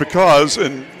 Well, that's because,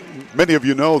 and many of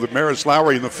you know that Maris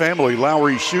Lowry and the family,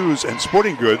 Lowry Shoes and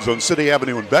Sporting Goods on City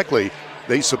Avenue in Beckley,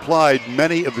 they supplied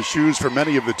many of the shoes for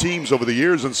many of the teams over the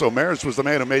years, and so Maris was the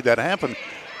man who made that happen.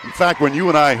 In fact, when you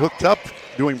and I hooked up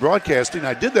doing broadcasting,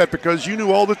 I did that because you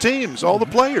knew all the teams, all the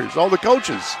players, all the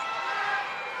coaches.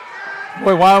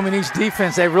 Boy, Wyoming East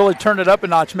defense, they really turned it up a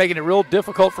notch, making it real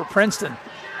difficult for Princeton.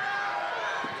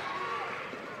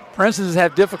 Princeton's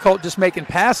have difficult just making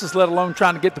passes, let alone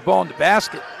trying to get the ball in the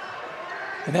basket.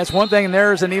 And that's one thing, and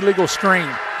there's an illegal screen.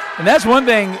 And that's one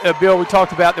thing, Bill, we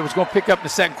talked about that was going to pick up in the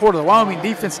second quarter. The Wyoming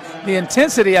defense, the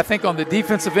intensity, I think, on the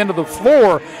defensive end of the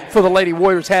floor for the Lady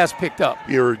Warriors has picked up.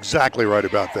 You're exactly right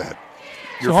about that.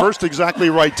 You're first exactly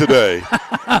right today.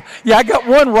 Yeah, I got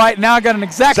one right. Now I got an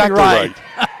exactly right.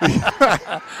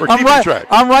 We're keeping track.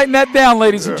 I'm writing that down,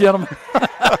 ladies and gentlemen.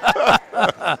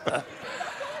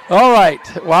 All right,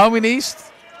 Wyoming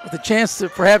East with a chance to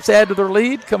perhaps add to their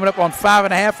lead, coming up on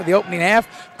 5.5 for the opening half.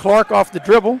 Clark off the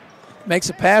dribble, makes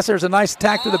a pass. There's a nice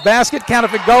attack to the basket. Count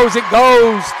if it goes, it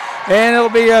goes. And it'll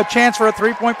be a chance for a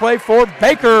three-point play for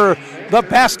Baker, the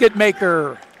basket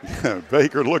maker.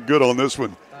 Baker looked good on this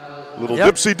one. Little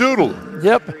dipsy doodle.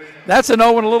 Yep, that's an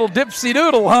O and a little dipsy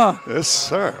doodle, huh? Yes,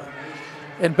 sir.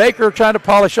 And Baker trying to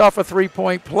polish off a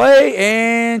three-point play,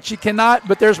 and she cannot,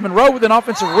 but there's Monroe with an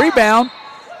offensive rebound,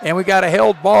 and we got a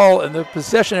held ball, and the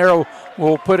possession arrow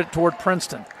will put it toward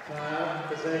Princeton.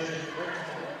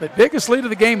 The biggest lead of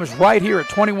the game is right here at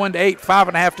 21-8,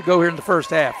 5.5 to go here in the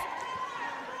first half.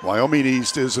 Wyoming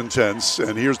East is intense,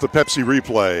 and here's the Pepsi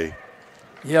replay.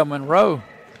 Yeah, Monroe.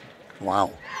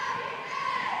 Wow.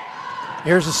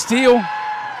 Here's a steal.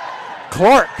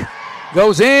 Clark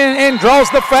goes in and draws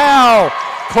the foul.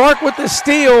 Clark with the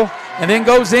steal and then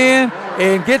goes in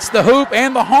and gets the hoop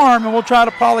and the harm, and we'll try to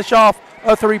polish off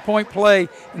a three-point play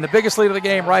in the biggest lead of the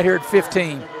game right here at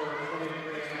 15.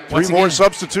 Three more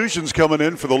substitutions coming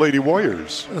in for the Lady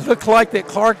Warriors. It looked like that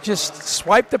Clark just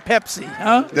swiped the Pepsi,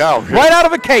 huh? Yeah, right out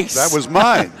of a case. That was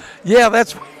mine. Yeah,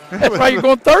 that's why you're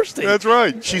going thirsty. That's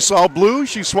right. She saw blue,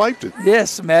 she swiped it.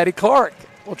 Yes, Maddie Clark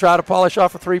will try to polish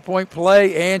off a three-point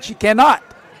play, and she cannot.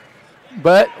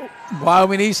 But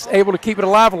Wyoming East able to keep it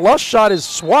alive. A lush shot is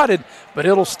swatted, but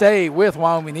it'll stay with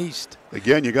Wyoming East.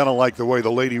 Again, you're going to like the way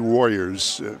the Lady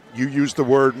Warriors, you used the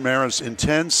word, Maris,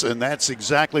 intense, and that's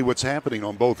exactly what's happening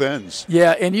on both ends.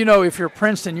 Yeah, and you know, if you're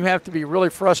Princeton, you have to be really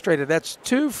frustrated. That's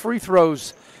 2 free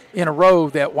throws in a row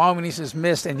that Wyoming East has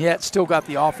missed, and yet still got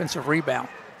the offensive rebound.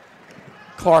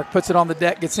 Clark puts it on the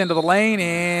deck, gets into the lane,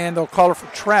 and they'll call her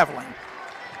for traveling.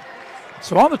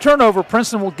 So on the turnover,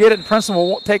 Princeton will get it, and Princeton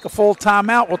will take a full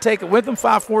timeout. We'll take it with them,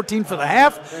 5:14 for the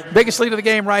half. Biggest lead of the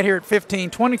game right here at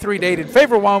 15, 23-8 in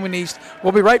favor of Wyoming East.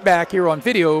 We'll be right back here on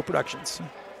Video Productions.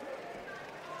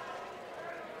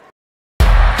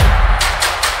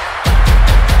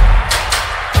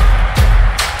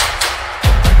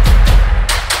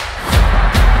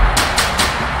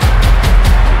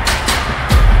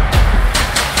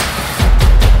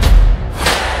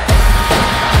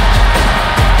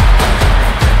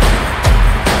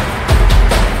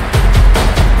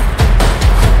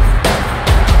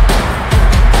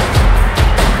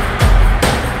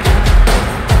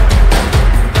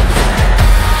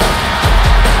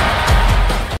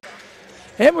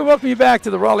 And we welcome you back to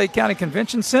the Raleigh County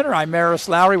Convention Center. I'm Maris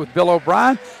Lowry with Bill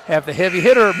O'Brien. Have the heavy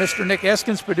hitter, Mr. Nick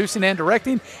Eskins, producing and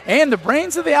directing. And the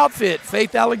brains of the outfit,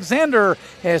 Faith Alexander,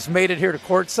 has made it here to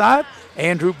courtside.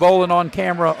 Andrew Bolin on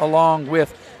camera along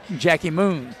with Jackie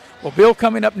Moon. Well, Bill,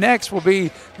 coming up next will be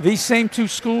these same 2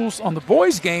 schools on the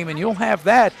boys' game, and you'll have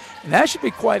that. And that should be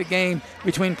quite a game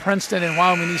between Princeton and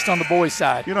Wyoming East on the boys'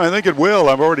 side. You know, I think it will.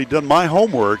 I've already done my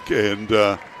homework,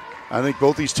 and I think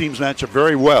both these teams match up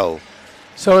very well.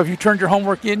 So have you turned your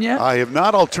homework in yet? I have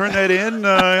not. I'll turn that in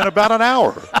about an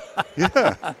hour.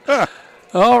 Yeah.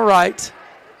 All right.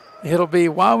 It'll be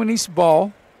Wyoming East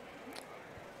ball,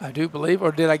 I do believe.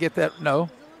 Or did I get that? No.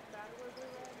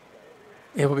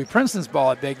 It will be Princeton's ball,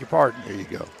 I beg your pardon. There you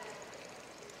go.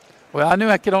 Well, I knew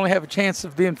I could only have a chance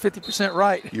of being 50%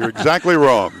 right. You're exactly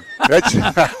wrong.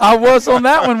 I was on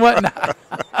that one, wasn't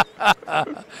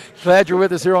I? Glad you're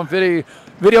with us here on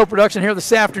video production here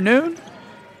this afternoon.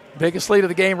 Biggest lead of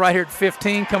the game right here at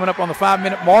 15, coming up on the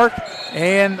 5-minute mark.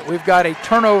 And we've got a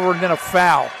turnover and then a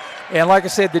foul. And like I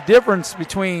said, the difference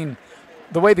between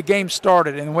the way the game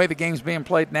started and the way the game's being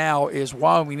played now is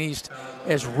Wyoming East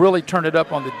has really turned it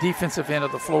up on the defensive end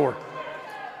of the floor.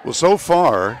 Well, so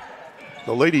far,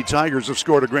 the Lady Tigers have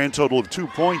scored a grand total of 2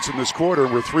 points in this quarter.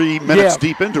 We're 3 minutes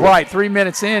deep into it. Right, 3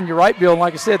 minutes in. You're right, Bill. And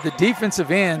like I said, the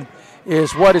defensive end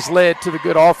is what has led to the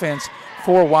good offense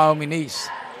for Wyoming East.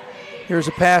 Here's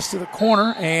a pass to the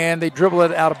corner, and they dribble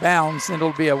it out of bounds, and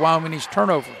it'll be a Wyoming East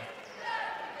turnover.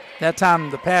 That time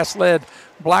the pass led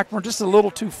Blackburn just a little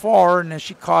too far, and as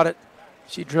she caught it,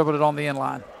 she dribbled it on the end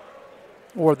line,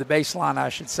 or the baseline, I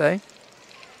should say.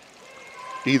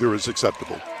 Either is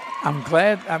acceptable. I'm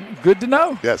glad. I'm good to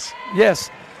know. Yes.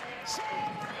 Yes.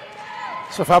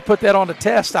 So if I put that on the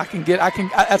test,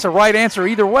 that's a right answer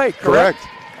either way, correct?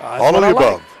 All of the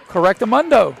above.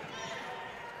 Correctamundo.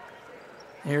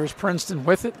 Here's Princeton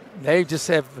with it.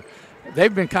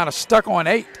 They've been kind of stuck on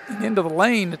 8 and into the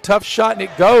lane. A tough shot, and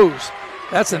it goes.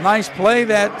 That's a nice play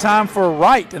that time for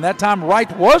Wright, and that time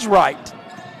Wright was right.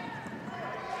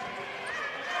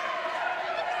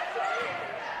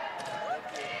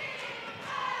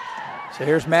 So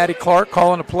here's Maddie Clark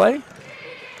calling a play.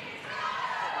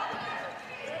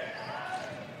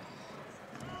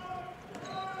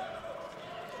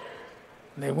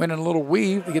 And they went in a little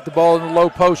weave to get the ball in the low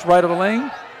post right of the lane.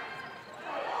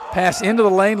 Pass into the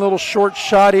lane, little short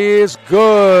shot is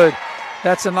good.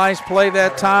 That's a nice play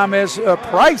that time as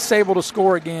Price able to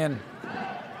score again.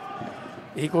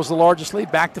 Equals the largest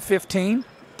lead, back to 15.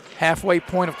 Halfway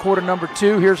point of quarter number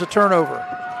 2. Here's a turnover.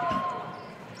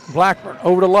 Blackburn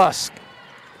over to Lusk.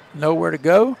 Nowhere to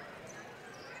go.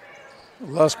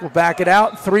 Lusk will back it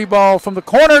out. 3 ball from the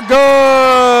corner,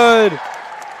 good!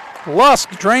 Lusk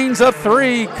drains a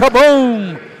 3,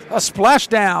 kaboom! A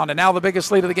splashdown, and now the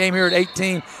biggest lead of the game here at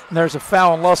 18, and there's a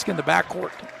foul on Lusk in the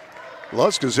backcourt.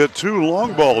 Lusk has hit 2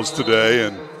 long balls today,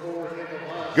 and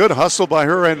good hustle by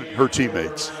her and her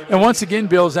teammates. And once again,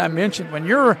 Bill, as I mentioned, when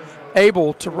you're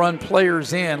able to run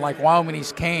players in like Wyoming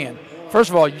East can, first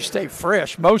of all, you stay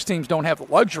fresh. Most teams don't have the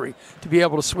luxury to be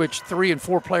able to switch 3 and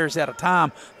 4 players at a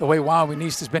time the way Wyoming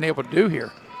East has been able to do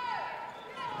here.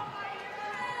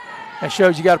 That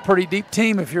shows you got a pretty deep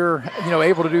team if you're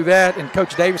able to do that, and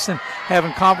Coach Davison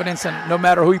having confidence in no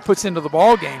matter who he puts into the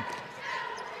ball game.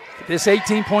 This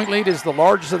 18-point lead is the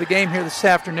largest of the game here this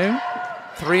afternoon.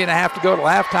 3.5 to go to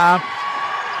halftime.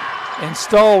 And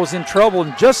Stull was in trouble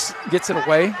and just gets it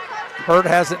away. Hurd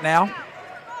has it now.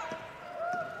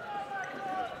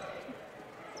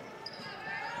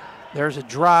 There's a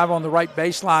drive on the right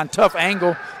baseline. Tough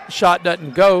angle. The shot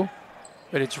doesn't go,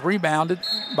 but it's rebounded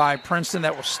by Princeton.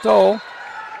 That was Stull,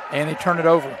 and they turn it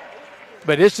over.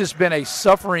 But it's just been a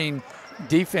suffering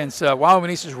defense.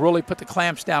 Wyoming East has really put the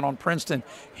clamps down on Princeton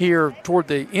here toward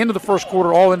the end of the first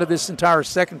quarter, all into this entire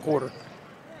second quarter.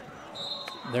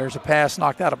 There's a pass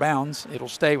knocked out of bounds. It'll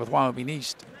stay with Wyoming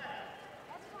East.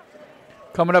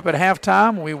 Coming up at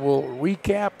halftime, we will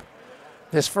recap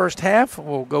this first half.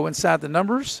 We'll go inside the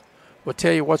numbers. We'll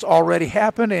tell you what's already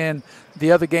happened and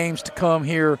the other games to come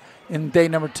here in day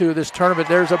number 2 of this tournament.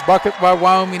 There's a bucket by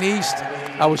Wyoming East.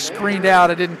 I was screened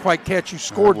out. I didn't quite catch who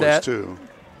scored that. Too.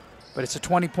 But it's a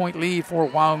 20-point lead for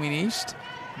Wyoming East.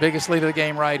 Biggest lead of the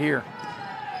game right here.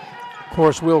 Of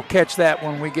course, we'll catch that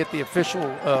when we get the official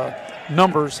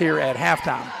numbers here at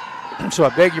halftime. So I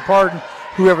beg your pardon,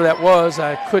 whoever that was,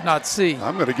 I could not see.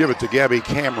 I'm going to give it to Gabby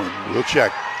Cameron. We'll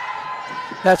check.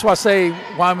 That's why I say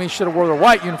Wyoming should have wore their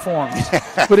white uniforms.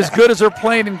 But as good as they're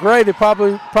playing in gray, they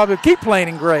probably keep playing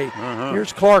in gray.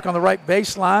 Here's Clark on the right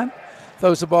baseline.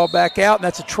 Throws the ball back out, and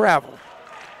that's a travel.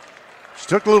 She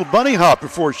took a little bunny hop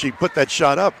before she put that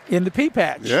shot up. In the pea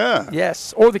patch. Yeah.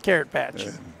 Yes, or the carrot patch.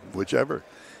 Whichever.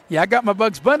 Yeah, I got my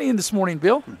Bugs Bunny in this morning,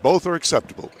 Bill. Both are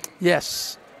acceptable.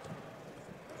 Yes.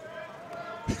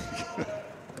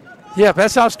 Yeah,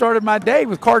 that's how I started my day,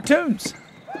 with cartoons.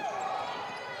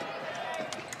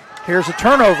 Here's a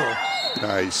turnover.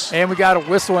 Nice. And we got a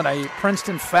whistle and a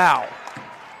Princeton foul.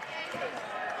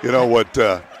 You know what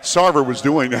Sarver was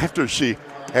doing after she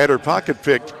had her pocket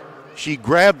picked? She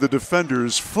grabbed the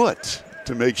defender's foot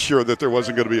to make sure that there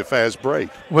wasn't going to be a fast break.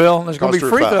 Well, there's going to be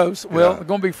free throws. Well, yeah.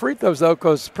 going to be free throws, though,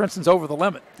 because Princeton's over the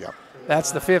limit. Yep.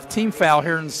 That's the 5th team foul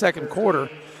here in the second quarter.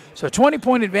 So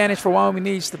 20-point advantage for Wyoming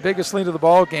East, the biggest lead of the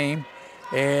ball game.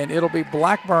 And it'll be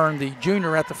Blackburn, the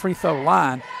junior, at the free throw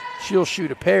line. She'll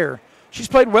shoot a pair. She's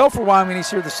played well for Wyoming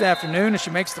East here this afternoon, and she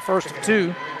makes the first of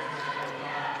 2.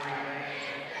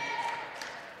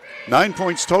 9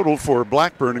 points total for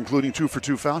Blackburn, including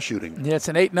 2-for-2 foul shooting. Yeah, it's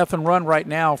an 8-0 run right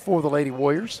now for the Lady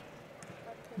Warriors.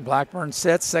 Blackburn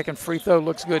sets, second free throw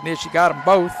looks good, and she got them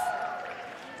both.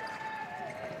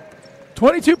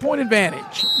 22-point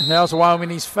advantage. And now's a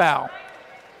Wyoming East foul.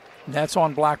 And that's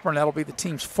on Blackburn. That'll be the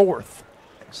team's 4th.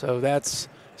 So that's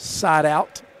side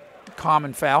out,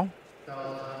 common foul.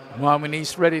 Wyoming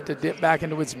East ready to dip back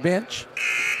into its bench.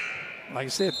 Like I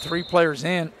said, 3 players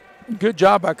in. Good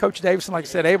job by Coach Davison, like I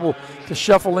said, able to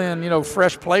shuffle in,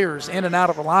 fresh players in and out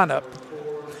of the lineup.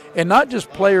 And not just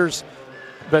players,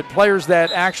 but players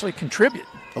that actually contribute.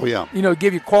 Oh, yeah.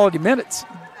 Give you quality minutes.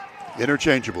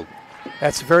 Interchangeable.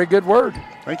 That's a very good word.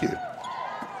 Thank you.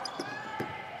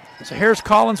 So here's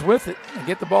Collins with it. They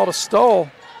get the ball to Stoll.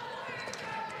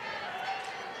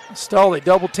 Stoll, they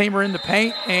double team her in the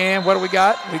paint. And what do we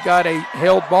got? We got a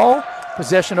held ball.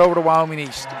 Possession over to Wyoming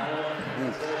East.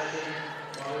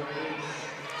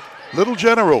 Little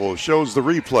General shows the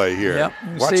replay here. Yep,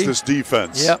 Watch this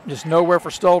defense. Yep, just nowhere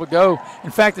for Stoll to go.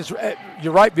 In fact,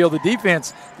 you're right, Bill. The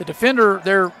defense, the defender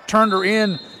there turned her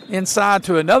inside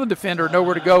to another defender.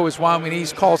 Nowhere to go as Wyoming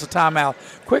East calls a timeout.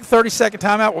 Quick 30-second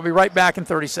timeout. We'll be right back in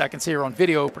 30 seconds here on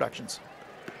Video Productions.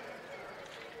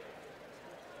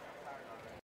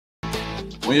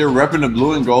 When you're repping the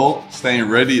blue and gold, staying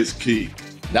ready is key.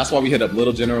 That's why we hit up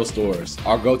Little General Stores,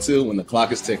 our go-to when the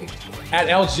clock is ticking. At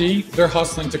LG, they're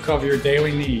hustling to cover your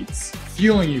daily needs,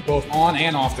 fueling you both on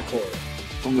and off the court.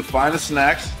 From the finest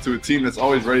snacks to a team that's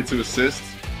always ready to assist,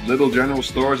 Little General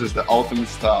Stores is the ultimate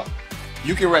stop.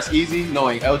 You can rest easy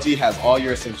knowing LG has all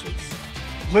your essentials.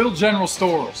 Little General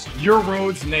Stores, your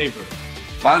road's neighbor.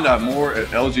 Find out more at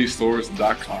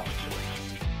lgstores.com.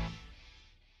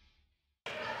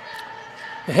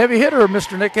 The heavy hitter,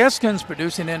 Mr. Nick Eskins,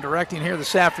 producing and directing here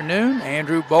this afternoon.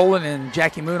 Andrew Bolin and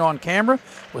Jackie Moon on camera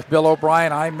with Bill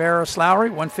O'Brien, I'm Maris Lowry.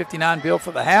 159 Bill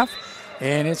for the half.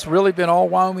 And it's really been all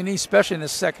Wyoming East, especially in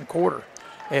this second quarter,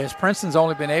 as Princeton's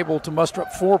only been able to muster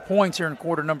up 4 points here in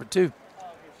quarter number 2.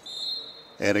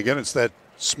 And again, it's that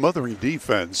smothering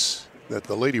defense that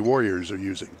the Lady Warriors are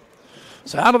using.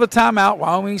 So out of the timeout,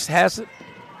 Wyoming East has it.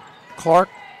 Clark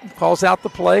calls out the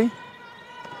play.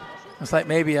 Looks like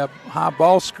maybe a high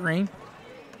ball screen.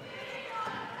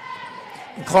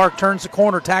 And Clark turns the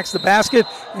corner, attacks the basket,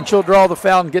 and she'll draw the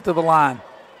foul and get to the line.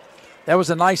 That was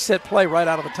a nice set play right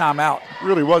out of the timeout.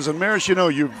 Really was. And Maris,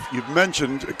 you've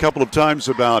mentioned a couple of times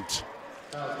about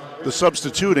the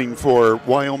substituting for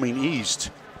Wyoming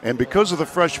East. And because of the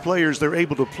fresh players, they're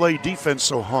able to play defense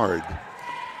so hard.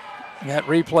 That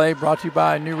replay brought to you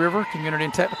by New River Community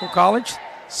and Technical College.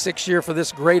 6th year for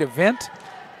this great event.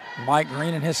 Mike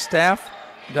Green and his staff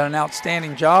done an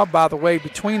outstanding job. By the way,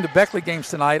 between the Beckley games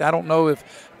tonight, I don't know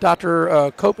if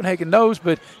Dr. Copenhagen knows,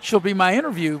 but she'll be my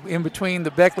interview in between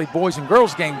the Beckley boys and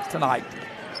girls games tonight.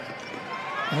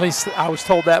 At least I was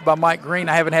told that by Mike Green.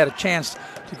 I haven't had a chance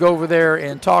to go over there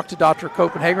and talk to Dr.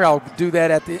 Copenhagen. I'll do that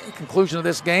at the conclusion of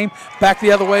this game. Back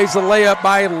the other way is the layup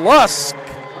by Lusk.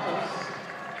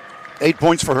 8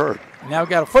 points for her. Now we've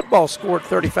got a football score at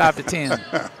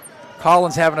 35-10.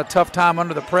 Collins having a tough time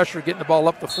under the pressure, getting the ball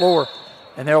up the floor.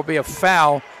 And there will be a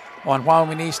foul on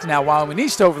Wyoming East. Now Wyoming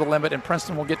East over the limit, and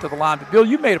Princeton will get to the line. But, Bill,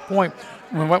 you made a point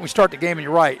when we start the game, and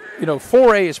you're right.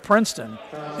 4A is Princeton,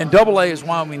 and AA is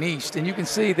Wyoming East. And you can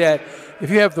see that if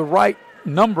you have the right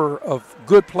number of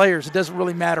good players, it doesn't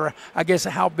really matter, I guess,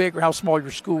 how big or how small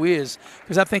your school is.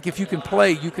 Because I think if you can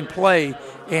play, you can play.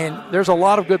 And there's a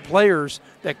lot of good players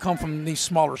that come from these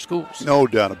smaller schools. No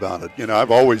doubt about it.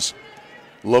 I've always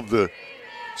loved the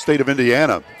state of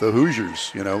Indiana, the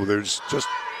Hoosiers. There's just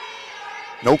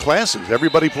no classes.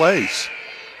 Everybody plays.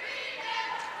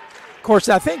 Of course,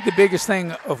 I think the biggest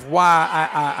thing of why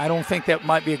I don't think that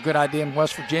might be a good idea in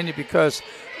West Virginia, because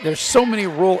there's so many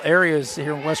rural areas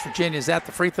here in West Virginia, is at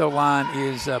the free throw line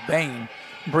is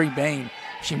Bree Bain.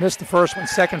 She missed the first one.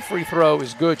 Second free throw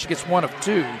is good. She gets 1 of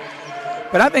 2.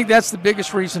 But I think that's the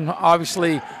biggest reason,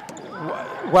 obviously,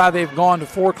 why they've gone to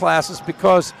 4 classes,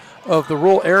 because of the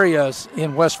rural areas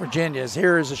in West Virginia. As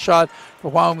here is a shot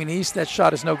for Wyoming East. That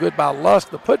shot is no good by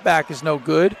Lusk. The putback is no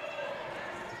good.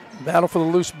 Battle for the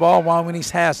loose ball. Wyoming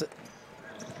East has it.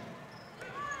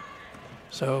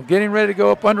 So getting ready to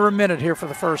go up under a minute here for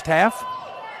the first half,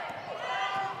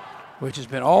 which has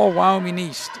been all Wyoming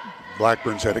East.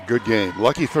 Blackburn's had a good game.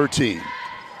 Lucky 13.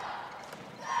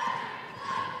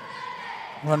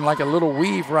 Running like a little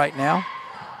weave right now.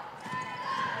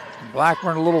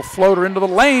 Blackburn a little floater into the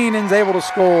lane and is able to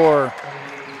score.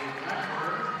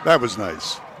 That was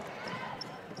nice.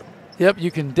 Yep,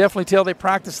 you can definitely tell they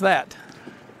practiced that.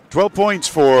 12 points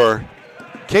for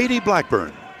Katie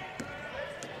Blackburn.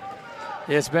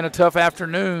 It's been a tough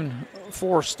afternoon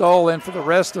for Stull and for the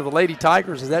rest of the Lady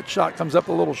Tigers as that shot comes up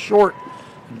a little short.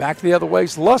 Back the other way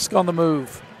is Lusk on the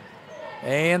move.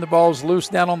 And the ball's loose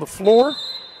down on the floor.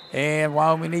 And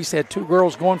Wyoming East had two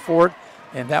girls going for it,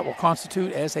 and that will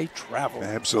constitute as a travel.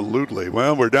 Absolutely.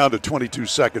 Well, we're down to 22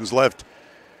 seconds left,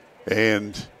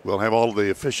 and we'll have all of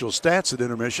the official stats at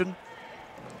intermission.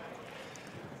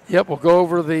 Yep, we'll go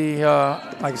over the,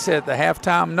 like I said, the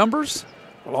halftime numbers.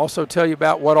 We'll also tell you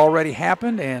about what already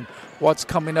happened and what's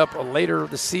coming up later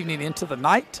this evening into the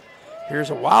night. Here's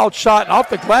a wild shot off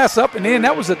the glass, up and in.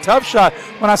 That was a tough shot.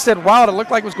 When I said wild, it looked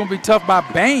like it was going to be tough by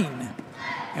Bain.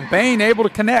 And Bain able to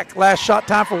connect. Last shot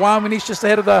time for Wyoming East just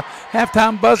ahead of the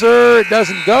halftime buzzer. It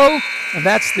doesn't go, and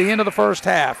that's the end of the first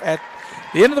half. At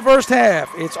the end of the first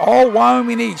half, it's all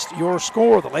Wyoming East. Your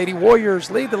score, the Lady Warriors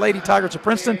lead the Lady Tigers of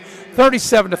Princeton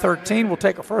 37-13. We'll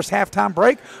take a first halftime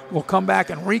break. We'll come back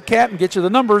and recap and get you the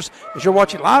numbers as you're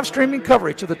watching live streaming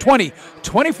coverage of the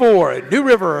 2024 New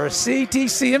River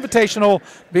CTC Invitational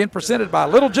being presented by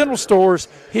Little General Stores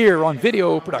here on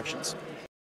Video Productions.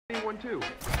 1-2.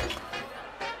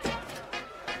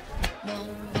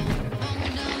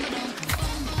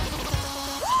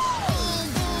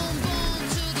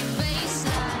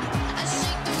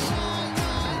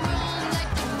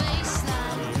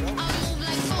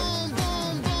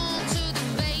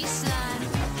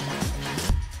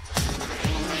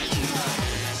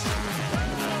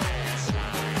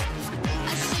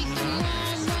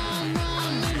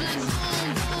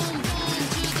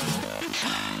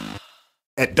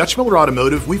 At Dutch Miller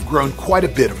Automotive, we've grown quite a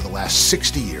bit over the last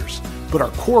 60 years, but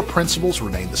our core principles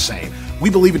remain the same.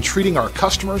 We believe in treating our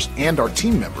customers and our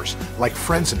team members like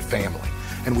friends and family,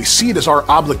 and we see it as our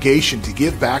obligation to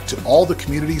give back to all the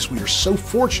communities we are so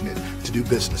fortunate to do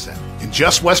business in. In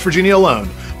just West Virginia alone,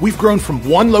 we've grown from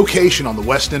one location on the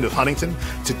west end of Huntington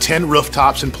to 10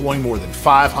 rooftops employing more than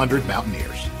 500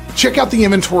 Mountaineers. Check out the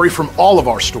inventory from all of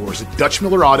our stores at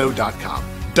DutchMillerAuto.com.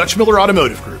 Dutch Miller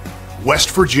Automotive Group, West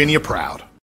Virginia proud.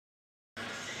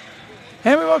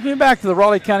 And we welcome you back to the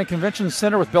Raleigh County Convention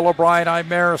Center with Bill O'Brien. I'm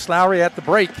Maris Lowry at the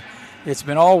break. It's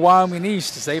been all Wyoming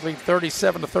East as they lead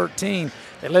 37-13.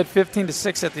 They led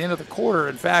 15-6 at the end of the quarter.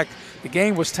 In fact, the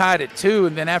game was tied at 2,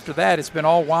 and then after that, it's been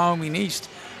all Wyoming East.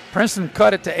 Princeton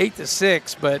cut it to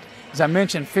 8-6, but as I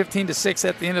mentioned, 15-6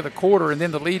 at the end of the quarter, and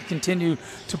then the lead continued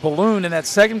to balloon in that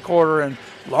second quarter, and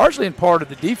largely in part of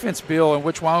the defense, Bill, in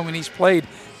which Wyoming East played.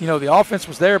 You know, the offense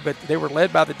was there, but they were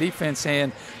led by the defense,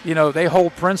 and, you know, they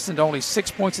hold Princeton to only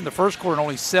 6 points in the first quarter and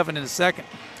only 7 in the second.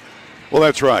 Well,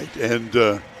 that's right,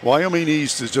 and Wyoming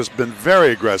East has just been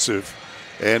very aggressive,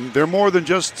 and they're more than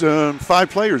just 5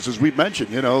 players, as we've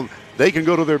mentioned. You know, they can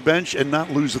go to their bench and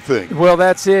not lose a thing. Well,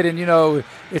 that's it, and, you know,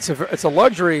 it's a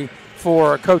luxury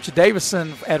for Coach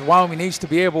Davison at Wyoming East to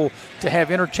be able to have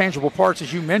interchangeable parts,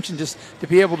 as you mentioned, just to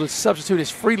be able to substitute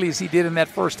as freely as he did in that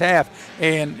first half.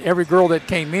 And every girl that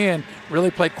came in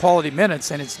really played quality minutes,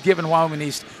 and it's given Wyoming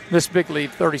East this big lead,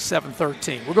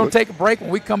 37-13. We're going to take a break. When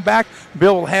we come back,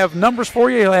 Bill will have numbers for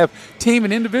you. He'll have team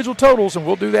and individual totals, and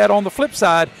we'll do that on the flip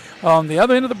side on the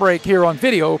other end of the break here on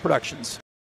Video Productions.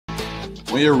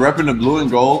 When you're repping the blue and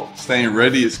gold, staying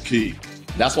ready is key.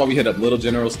 That's why we hit up Little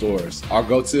General Stores, our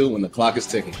go-to when the clock is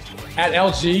ticking. At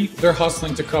LG, they're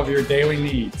hustling to cover your daily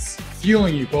needs,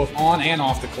 fueling you both on and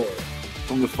off the court.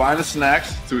 From the finest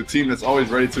snacks to a team that's always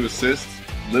ready to assist,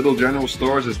 Little General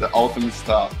Stores is the ultimate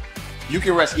stop. You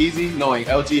can rest easy knowing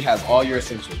LG has all your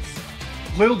essentials.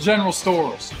 Little General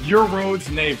Stores, your road's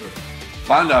neighbor.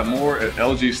 Find out more at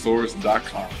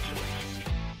lgstores.com.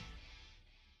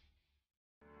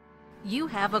 You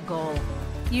have a goal.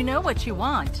 You know what you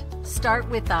want. Start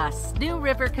with us, New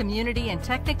River Community and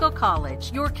Technical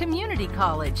College, your community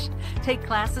college. Take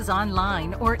classes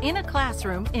online or in a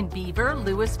classroom in Beaver,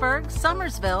 Lewisburg,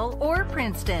 Summersville, or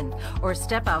Princeton, or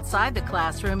step outside the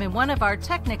classroom in one of our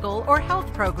technical or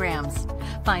health programs.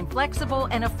 Find flexible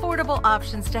and affordable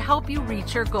options to help you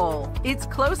reach your goal. It's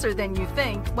closer than you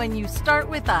think when you start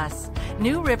with us,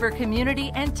 New River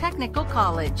Community and Technical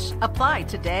College. Apply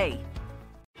today.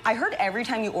 I heard every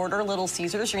time you order Little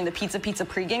Caesars during the Pizza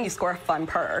pregame, you score a fun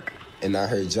perk. And I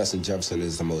heard Justin Jefferson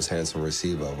is the most handsome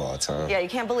receiver of all time. Yeah, you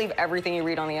can't believe everything you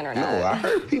read on the internet. No, I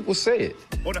heard people say it.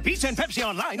 Order pizza and Pepsi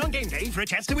online on game day for a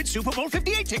chance to win Super Bowl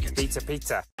 58 tickets.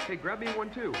 Pizza. Hey, grab me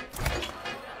 1-2.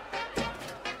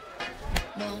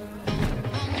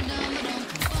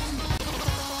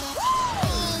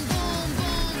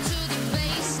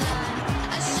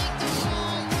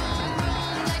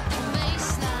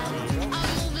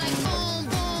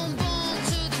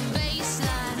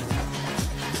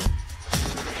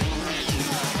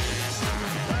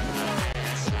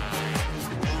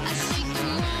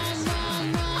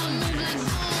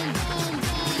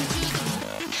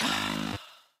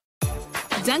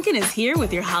 Dunkin' is here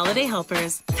with your holiday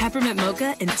helpers. Peppermint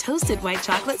mocha and toasted white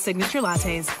chocolate signature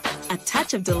lattes. A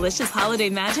touch of delicious holiday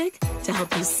magic to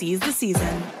help you seize the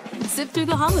season. Sip through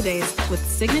the holidays with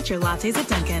signature lattes at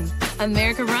Dunkin'.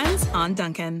 America runs on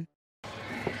Dunkin'.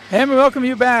 And we welcome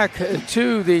you back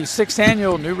to the 6th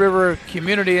Annual New River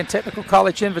Community and Technical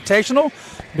College Invitational,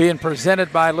 being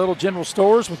presented by Little General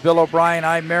Stores with Bill O'Brien.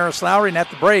 I'm Maris Lowry, and at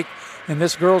the break, in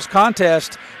this girls'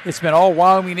 contest, it's been all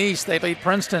Wyoming East. They lead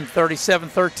Princeton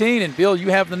 37-13. And, Bill, you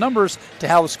have the numbers to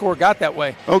how the score got that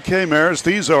way. Okay, Maris,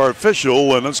 these are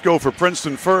official, and let's go for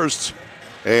Princeton first.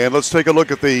 And let's take a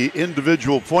look at the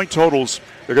individual point totals.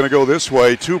 They're going to go this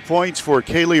way. 2 points for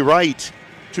Kaylee Wright,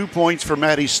 2 points for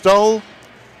Maddie Stull,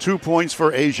 2 points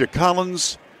for Asia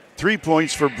Collins, 3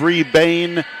 points for Bree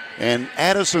Bain, and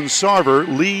Addison Sarver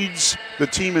leads the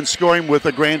team in scoring with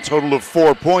a grand total of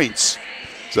 4 points.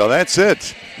 So that's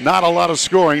it. Not a lot of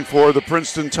scoring for the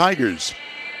Princeton Tigers.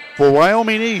 For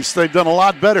Wyoming East, they've done a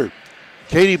lot better.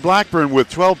 Katie Blackburn with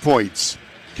 12 points.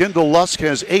 Kendall Lusk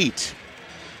has 8.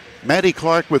 Maddie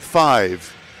Clark with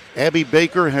 5. Abby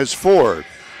Baker has 4.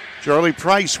 Charlie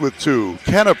Price with 2.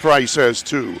 Kenna Price has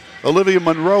 2. Olivia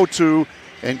Monroe 2.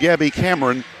 And Gabby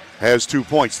Cameron has 2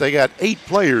 points. They got 8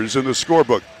 players in the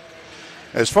scorebook.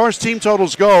 As far as team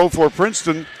totals go for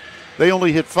Princeton, they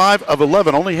only hit 5 of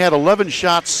 11, only had 11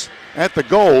 shots at the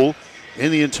goal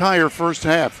in the entire first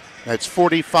half. That's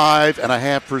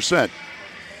 45.5%.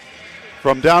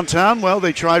 From downtown, well,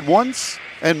 they tried once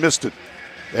and missed it.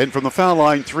 And from the foul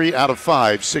line, 3 out of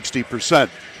 5, 60%.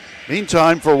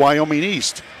 Meantime, for Wyoming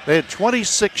East, they had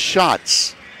 26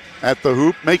 shots at the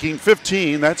hoop, making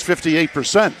 15, that's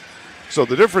 58%. So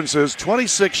the difference is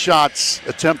 26 shots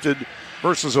attempted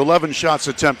versus 11 shots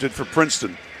attempted for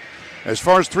Princeton. As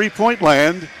far as three-point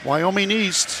land, Wyoming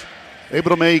East able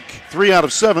to make 3 out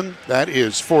of 7. That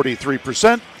is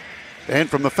 43%. And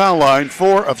from the foul line,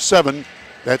 4 of 7.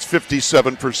 That's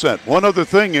 57%. One other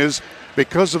thing is,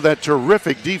 because of that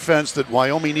terrific defense that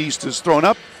Wyoming East has thrown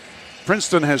up,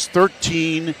 Princeton has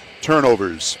 13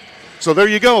 turnovers. So there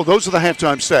you go. Those are the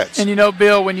halftime stats. And you know,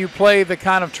 Bill, when you play the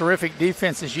kind of terrific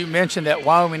defense as you mentioned that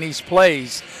Wyoming East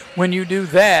plays, when you do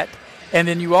that, and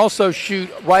then you also shoot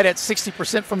right at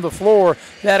 60% from the floor,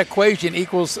 that equation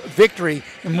equals victory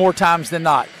more times than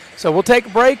not. So we'll take a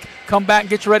break, come back and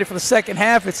get you ready for the second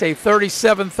half. It's a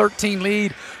 37-13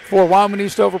 lead for Wyoming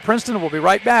East over Princeton. We'll be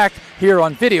right back here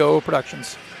on Video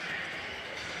Productions.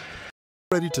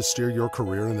 Ready to steer your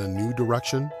career in a new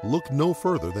direction? Look no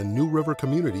further than New River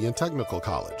Community and Technical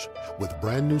College. With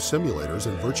brand new simulators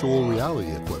and virtual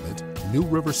reality equipment, New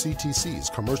River CTC's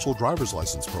commercial driver's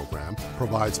license program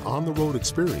provides on-the-road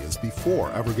experience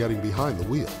before ever getting behind the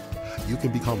wheel. You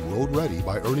can become road ready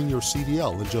by earning your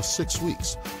CDL in just 6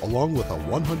 weeks, along with a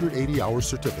 180-hour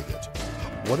certificate.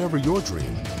 Whatever your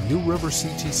dream, New River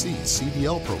CTC's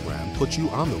CDL program puts you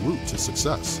on the route to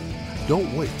success.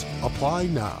 Don't wait. Apply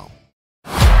now.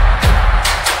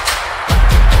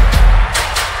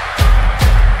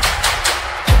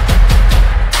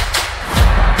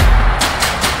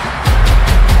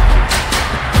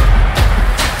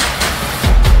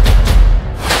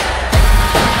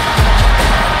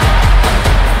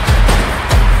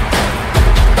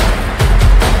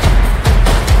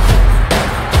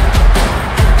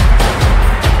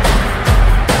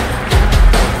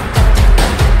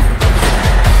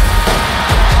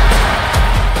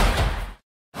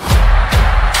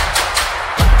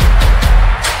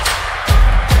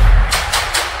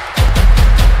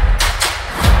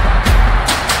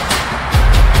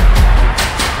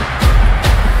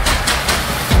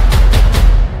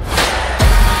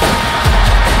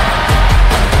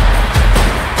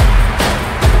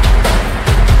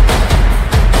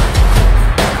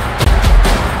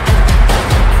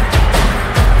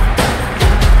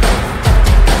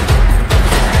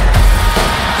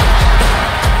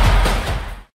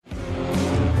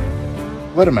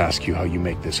 Let him ask you how you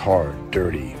make this hard,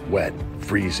 dirty, wet,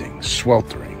 freezing,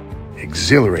 sweltering,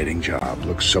 exhilarating job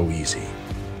look so easy.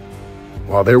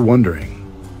 While they're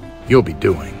wondering, you'll be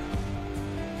doing.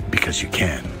 Because you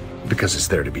can. Because it's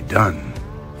there to be done.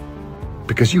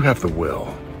 Because you have the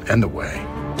will and the way.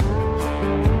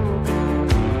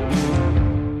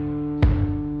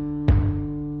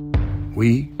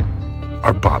 We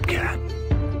are Bobcat.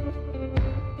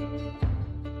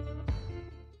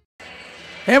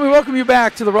 And we welcome you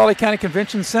back to the Raleigh County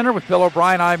Convention Center with Bill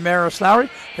O'Brien. I'm Maris Lowry,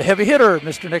 the heavy hitter,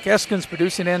 Mr. Nick Eskins,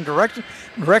 producing and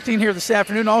directing here this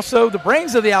afternoon. Also, the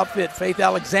brains of the outfit, Faith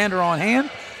Alexander on hand.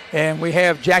 And we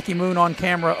have Jackie Moon on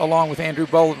camera along with Andrew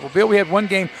Boland. Well, Bill, we had one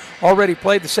game already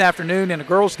played this afternoon. In a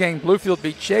girls' game, Bluefield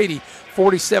beat Shady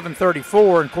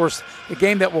 47-34. And, of course, the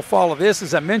game that will follow this,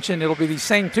 as I mentioned, it'll be these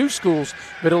same two schools,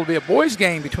 but it'll be a boys'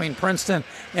 game between Princeton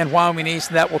and Wyoming East,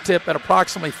 and that will tip at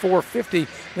approximately 4:50.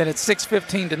 Then at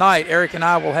 6:15 tonight, Eric and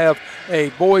I will have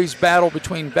a boys' battle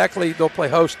between Beckley. They'll play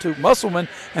host to Musselman.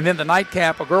 And then the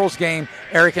nightcap, a girls' game,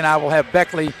 Eric and I will have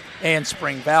Beckley and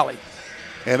Spring Valley.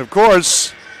 And, of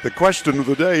course, the question of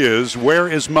the day is, where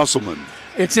is Musselman?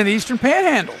 It's in the Eastern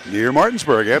Panhandle. Near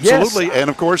Martinsburg, absolutely. Yes. And,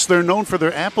 of course, they're known for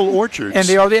their apple orchards. And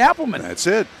they are the Applemen. That's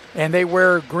it. And they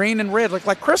wear green and red, look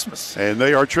like Christmas. And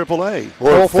they are AAA.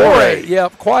 Or 4A. Yeah,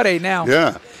 quad A now.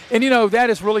 Yeah. And, that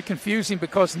is really confusing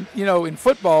because, in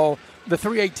football, the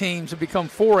 3A teams have become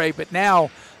 4A, but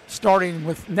now, starting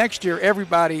with next year,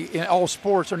 everybody in all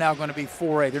sports are now going to be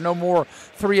 4A. There are no more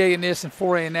 3A in this and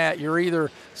 4A in that. You're either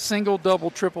single, double,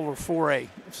 triple, or 4A.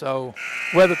 So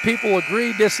whether people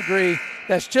agree, disagree,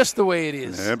 that's just the way it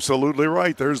is. Absolutely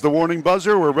right. There's the warning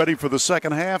buzzer. We're ready for the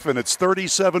second half, and it's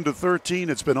 37-13.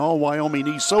 It's been all Wyoming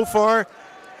East so far.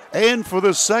 And for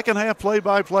the second half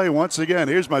play-by-play, once again,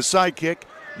 here's my sidekick,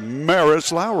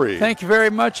 Maris Lowry. Thank you very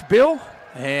much, Bill.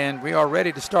 And we are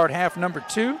ready to start half number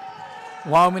 2.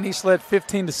 Wyoming East led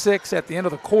 15-6 at the end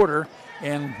of the quarter,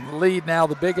 and the lead now,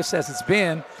 the biggest as it's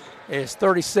been, is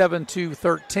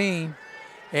 37-13.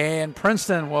 And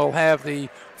Princeton will have the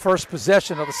first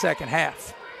possession of the second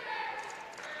half.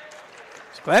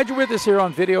 So glad you're with us here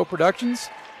on Video Productions.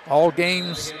 All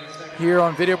games here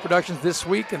on Video Productions this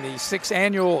week in the 6th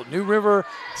annual New River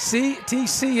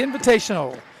CTC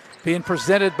Invitational, being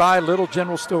presented by Little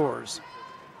General Stores.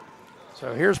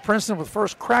 So here's Princeton with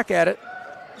first crack at it,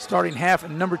 starting half at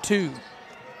number 2.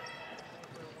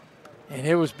 And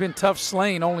it was been tough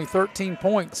slaying, only 13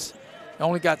 points.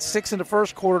 Only got 6 in the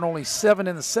first quarter and only 7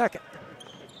 in the second.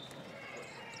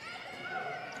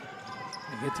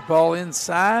 They get the ball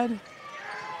inside.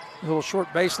 A little short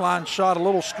baseline shot, a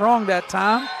little strong that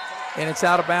time, and it's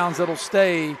out of bounds. It'll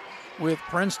stay with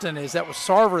Princeton, as that was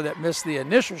Sarver that missed the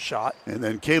initial shot. And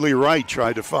then Kaylee Wright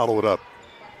tried to follow it up.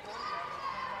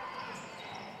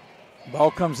 Ball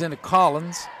comes into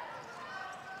Collins.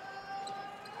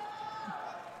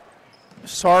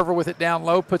 Sarver with it down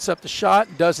low, puts up the shot,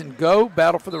 doesn't go.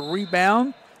 Battle for the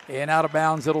rebound, and out of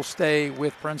bounds, it'll stay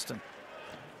with Princeton.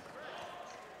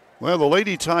 Well, the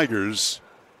Lady Tigers,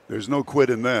 there's no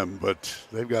quit in them, but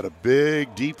they've got a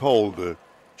big, deep hole to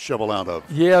shovel out of.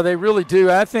 Yeah, they really do.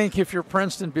 I think if you're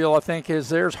Princeton, Bill, I think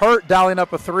there's Hurt dialing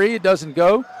up a 3. It doesn't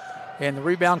go, and the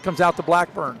rebound comes out to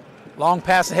Blackburn. Long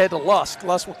pass ahead to Lusk.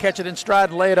 Lusk will catch it in stride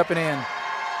and lay it up and in.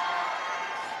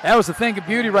 That was the thing of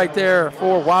beauty right there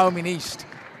for Wyoming East.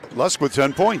 Lusk with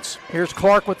 10 points. Here's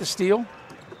Clark with the steal.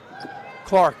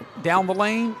 Clark down the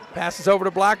lane, passes over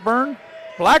to Blackburn.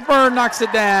 Blackburn knocks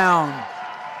it down.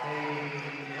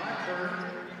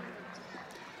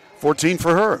 14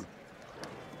 for her.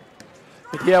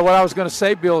 But yeah, what I was going to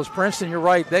say, Bill, is Princeton, you're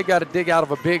right. They got to dig out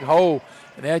of a big hole,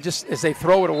 and they just as they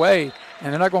throw it away,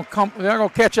 and they're not going to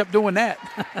catch up doing that.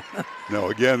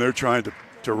 No, again, they're trying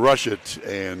to rush it,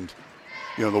 and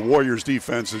the Warriors'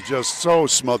 defense is just so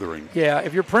smothering. Yeah,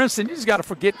 if you're Princeton, you just got to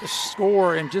forget the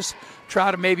score and just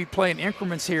try to maybe play in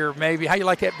increments here. Maybe how you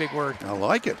like that big word? I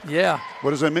like it. Yeah.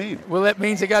 What does that mean? Well, that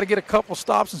means they got to get a couple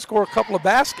stops and score a couple of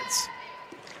baskets.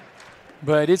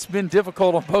 But it's been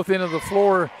difficult on both ends of the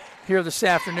floor here this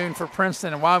afternoon for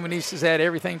Princeton, and Wyoming East has had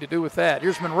everything to do with that.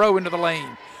 Here's Monroe into the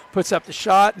lane. Puts up the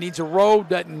shot, needs a roll,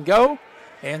 doesn't go,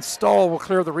 and Stahl will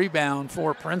clear the rebound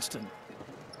for Princeton.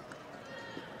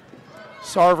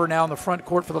 Sarver now in the front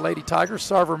court for the Lady Tigers.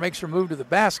 Sarver makes her move to the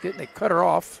basket, and they cut her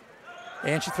off,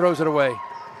 and she throws it away.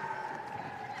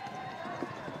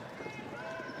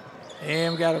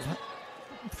 And we got a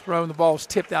throw, and the ball's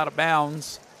tipped out of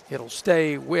bounds. It'll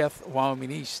stay with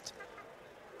Wyoming East.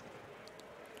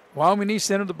 Wyoming East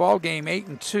entered the ball game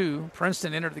 8-2.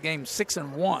 Princeton entered the game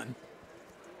 6-1. Of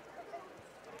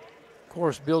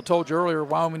course, Bill told you earlier,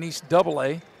 Wyoming East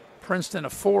AA, Princeton a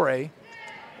 4A.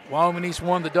 Wyoming East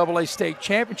won the AA state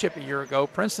championship a year ago.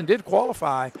 Princeton did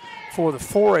qualify for the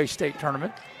 4A state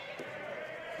tournament.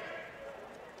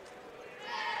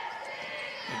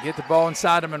 They get the ball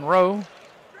inside to Monroe.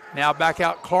 Now back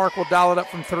out, Clark will dial it up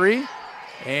from 3.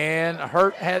 And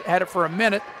Hurt had it for a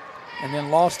minute and then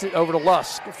lost it over to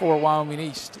Lusk for Wyoming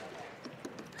East.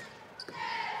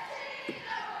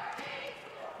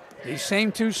 These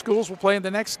same two schools will play in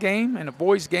the next game, in a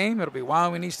boys' game. It'll be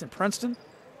Wyoming East and Princeton.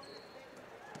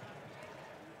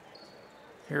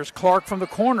 Here's Clark from the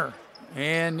corner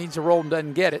and needs a roll and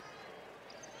doesn't get it.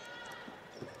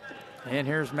 And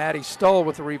here's Maddie Stull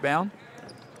with the rebound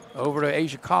over to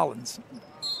Asia Collins.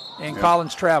 And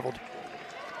Collins traveled.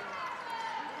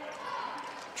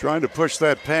 Trying to push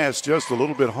that pass just a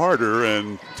little bit harder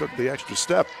and took the extra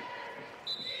step.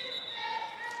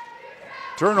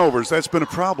 Turnovers, that's been a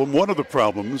problem, one of the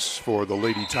problems for the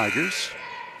Lady Tigers.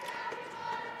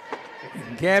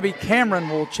 Gabby Cameron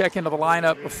will check into the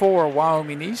lineup before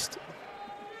Wyoming East.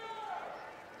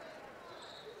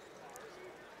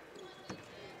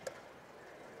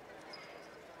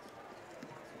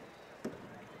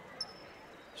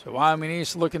 So Wyoming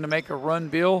East looking to make a run,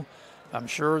 Bill. I'm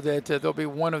sure that they'll be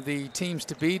one of the teams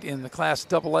to beat in the Class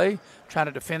AA, trying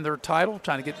to defend their title,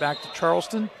 trying to get back to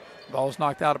Charleston. Ball's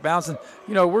knocked out of bounds. And,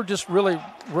 we're just really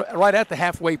right at the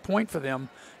halfway point for them.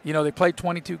 They played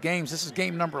 22 games. This is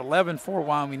game number 11 for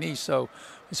Wyoming East. So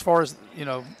as far as,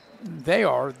 they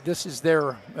are, this is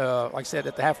their, like I said,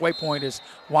 at the halfway point is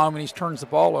Wyoming East turns the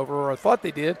ball over, or I thought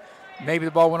they did. Maybe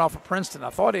the ball went off of Princeton.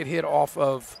 I thought it hit off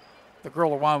of the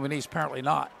girl of Wyoming East, apparently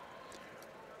not.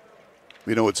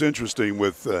 It's interesting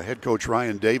with head coach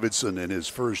Ryan Davidson in his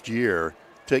first year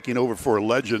taking over for a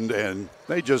legend, and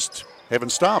they just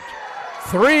haven't stopped.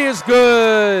 3 is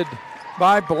good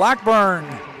by Blackburn.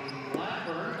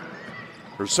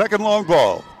 Her second long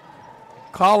ball.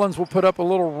 Collins will put up a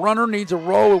little runner, needs a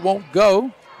roll, it won't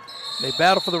go. They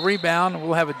battle for the rebound, and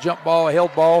we'll have a jump ball, a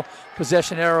held ball,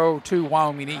 possession arrow to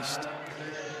Wyoming East.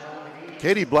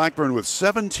 Katie Blackburn with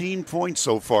 17 points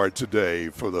so far today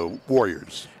for the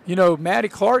Warriors. Maddie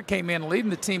Clark came in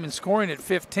leading the team in scoring at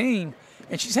 15,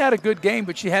 and she's had a good game,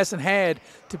 but she hasn't had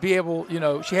to be able,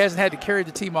 she hasn't had to carry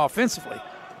the team offensively.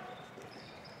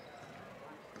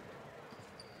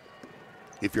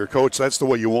 If you're a coach, that's the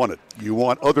way you want it. You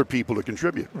want other people to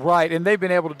contribute. Right, and they've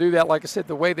been able to do that, like I said,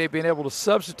 the way they've been able to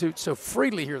substitute so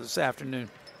freely here this afternoon.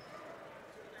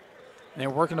 And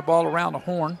they're working the ball around the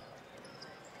horn.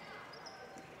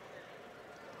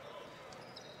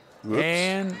 Whoops.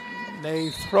 And they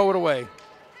throw it away.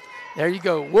 There you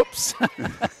go. Whoops.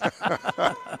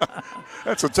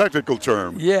 That's a technical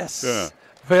term. Yes. Yeah.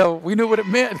 Well, we knew what it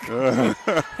meant.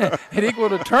 It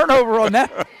equaled a turnover on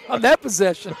that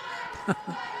possession.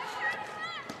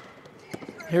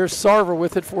 Here's Sarver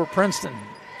with it for Princeton.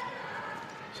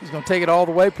 She's going to take it all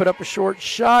the way, put up a short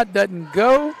shot, doesn't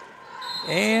go.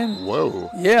 And, whoa.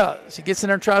 Yeah, she gets in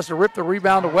there and tries to rip the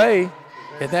rebound away.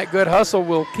 And that good hustle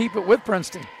will keep it with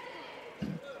Princeton.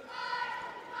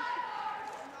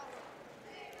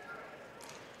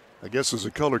 I guess as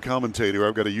a color commentator,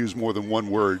 I've got to use more than one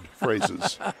word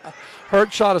phrases.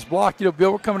 Hurt shot is blocked.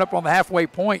 Bill, we're coming up on the halfway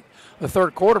point of the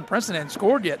third quarter. Princeton hadn't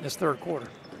scored yet in this third quarter.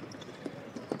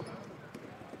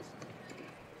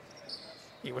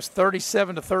 It was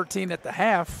 37-13 at the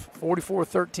half,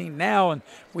 44-13 now, and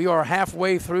we are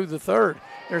halfway through the third.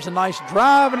 There's a nice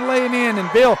drive and laying in,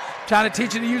 and Bill trying to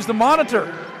teach you to use the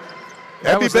monitor.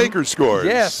 Abby Baker scores.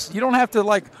 Yes, you don't have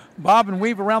to bob and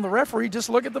weave around the referee. Just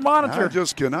look at the monitor. I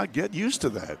just cannot get used to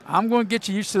that. I'm going to get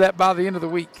you used to that by the end of the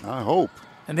week. I hope.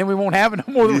 And then we won't have it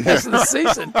no more the rest of the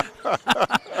season.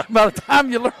 By the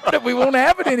time you learn it, we won't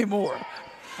have it anymore.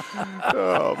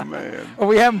 Oh, man. Are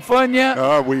we having fun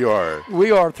yet? We are.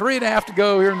 We are. 3.5 to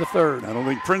go here in the third. I don't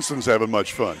think Princeton's having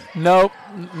much fun. Nope,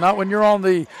 not when you're on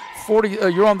the 40.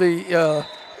 You're on the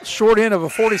short end of a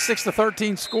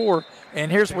 46-13 score. And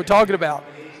here's what we're talking about.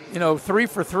 3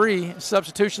 for 3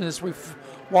 substitution as we've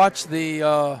watched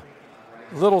the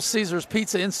Little Caesars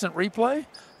Pizza instant replay.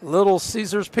 Little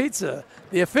Caesars Pizza,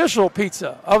 the official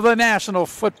pizza of the National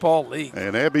Football League.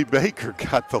 And Abby Baker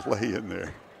got the lay in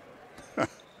there.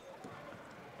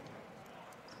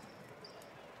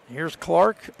 Here's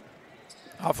Clark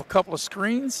off a couple of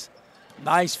screens.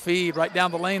 Nice feed right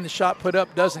down the lane. The shot put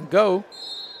up doesn't go.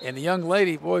 And the young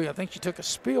lady, boy, I think she took a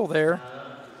spill there.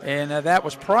 And that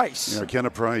was Price. Yeah, Kenna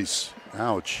Price.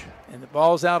 Ouch. And the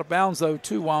ball's out of bounds, though,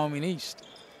 to Wyoming East.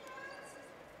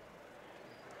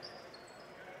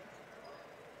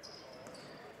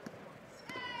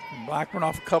 And Blackburn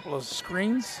off a couple of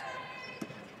screens.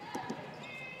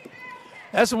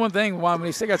 That's the one thing, Wyoming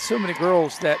East, they got so many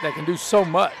girls that can do so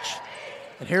much.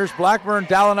 And here's Blackburn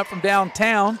dialing up from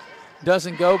downtown.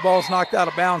 Doesn't go. Ball's knocked out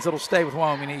of bounds. It'll stay with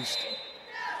Wyoming East.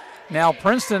 Now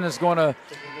Princeton is going to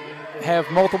have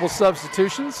multiple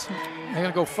substitutions. They're going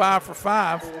to go 5 for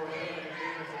 5.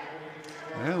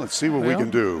 Yeah, let's see what we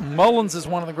can do. Mullins is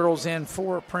one of the girls in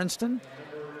for Princeton.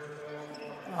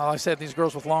 Like I said, these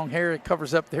girls with long hair, it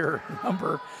covers up their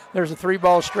number. There's a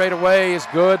 3-ball straight away. Is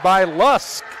good by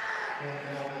Lusk.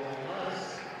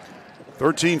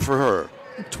 13 for her.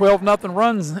 12-0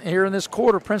 runs here in this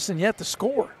quarter. Princeton yet to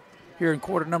score here in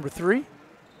quarter number 3.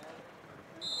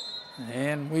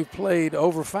 And we've played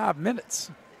over 5 minutes.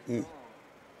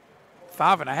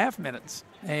 5.5 minutes.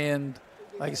 And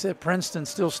like I said, Princeton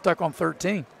still stuck on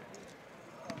 13.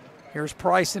 Here's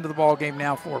Price into the ball game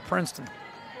now for Princeton.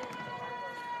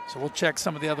 So we'll check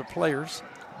some of the other players.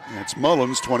 It's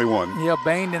Mullins, 21. Yeah,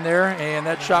 Bain in there, and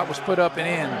that shot was put up and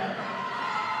in.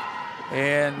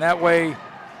 And that way,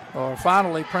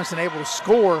 finally, Princeton able to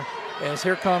score as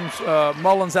here comes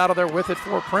Mullins out of there with it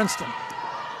for Princeton.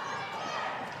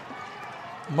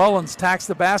 Mullins tacks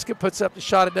the basket, puts up the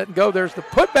shot. It doesn't go. There's the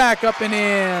putback up and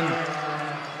in.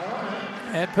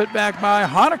 And put back by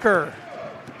Honecker.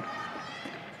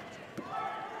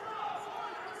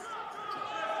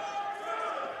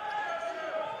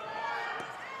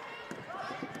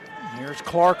 Here's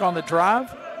Clark on the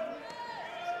drive.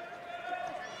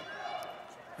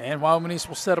 And Wyoming East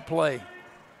will set a play.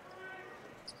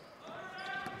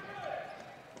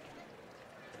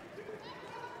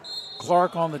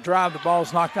 Clark on the drive. The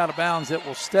ball's knocked out of bounds. It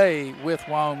will stay with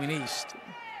Wyoming East.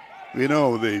 You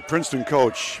know, the Princeton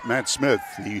coach, Matt Smith,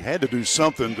 he had to do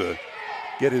something to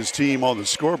get his team on the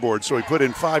scoreboard, so he put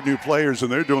in 5 new players,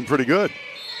 and they're doing pretty good.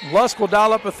 Lusk will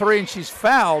dial up a 3, and she's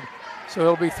fouled, so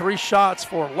it'll be 3 shots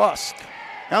for Lusk.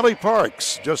 Allie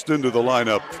Parks, just into the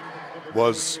lineup,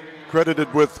 was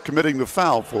credited with committing the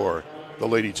foul for the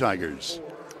Lady Tigers.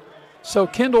 So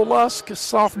Kendall Lusk, a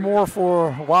sophomore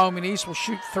for Wyoming East, will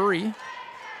shoot 3.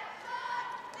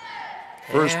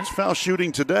 First foul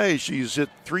shooting today. She's hit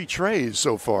 3 trays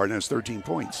so far and has 13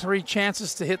 points. 3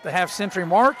 chances to hit the half-century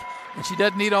mark, and she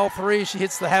doesn't need all 3. She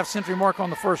hits the half-century mark on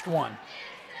the first one.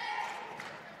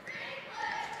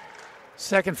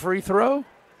 Second free throw,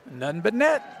 nothing but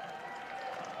net.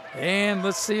 And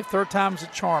let's see if third time's a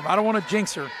charm. I don't want to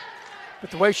jinx her,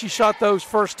 but the way she shot those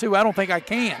first 2, I don't think I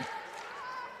can.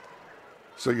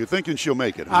 So you're thinking she'll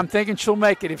make it, huh? I'm thinking she'll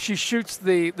make it. If she shoots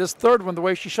this third one the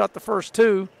way she shot the first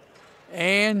 2,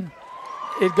 and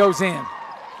it goes in.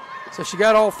 So she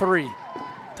got all 3.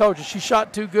 Told you, she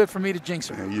shot too good for me to jinx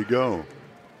her. There you go.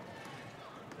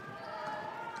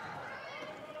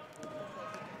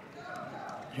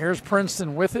 Here's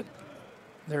Princeton with it.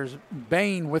 There's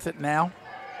Bain with it now.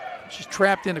 She's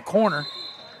trapped in a corner,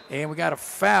 and we got a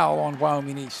foul on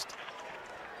Wyoming East.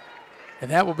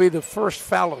 And that will be the first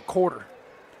foul of the quarter.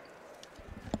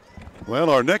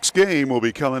 Well, our next game will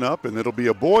be coming up, and it'll be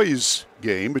a boys'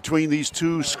 game between these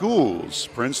 2 schools,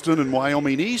 Princeton and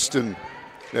Wyoming East, and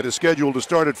that is scheduled to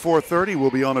start at 4:30. We'll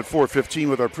be on at 4:15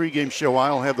 with our pregame show.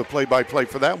 I'll have the play-by-play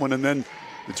for that one, and then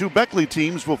the 2 Beckley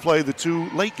teams will play the 2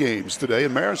 late games today,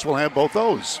 and Marist will have both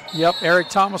those. Yep, Eric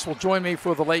Thomas will join me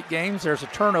for the late games. There's a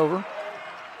turnover,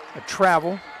 a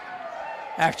travel.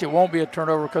 Actually, it won't be a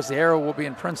turnover because the arrow will be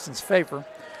in Princeton's favor.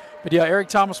 But, yeah, Eric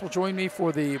Thomas will join me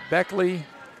for the Beckley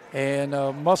and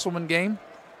Musselman game.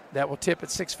 That will tip at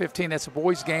 6:15. That's a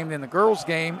boys' game. Then the girls'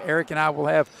 game, Eric and I will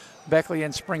have Beckley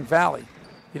and Spring Valley.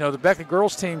 You know, the Beckley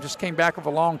girls team just came back of a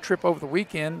long trip over the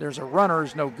weekend. There's a runner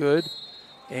who's no good,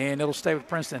 and it'll stay with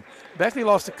Princeton. Beckley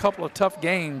lost a couple of tough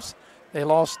games. They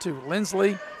lost to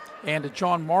Lindsley and to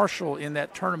John Marshall in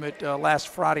that tournament last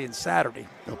Friday and Saturday.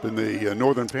 Up in the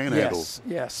Northern Panhandle. Yes,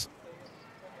 yes.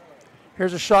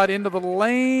 Here's a shot into the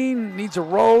lane. Needs a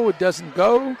roll. It doesn't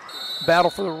go. Battle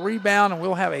for the rebound, and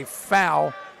we'll have a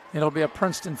foul. It'll be a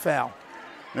Princeton foul.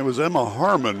 It was Emma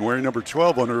Harmon wearing number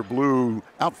 12 on her blue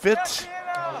outfit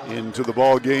into the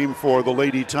ball game for the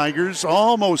Lady Tigers.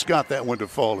 Almost got that one to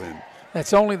fall in.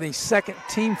 That's only the second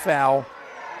team foul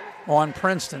on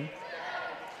Princeton.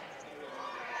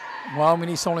 Wyoming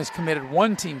East only has committed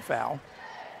 1 team foul.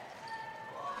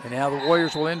 And now the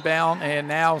Warriors will inbound, and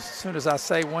now as soon as I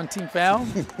say 1 team foul,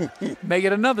 make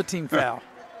it another team foul.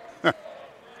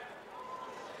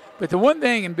 But the one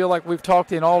thing, and Bill, like we've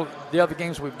talked in all the other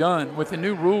games we've done, with the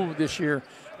new rule this year,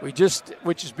 which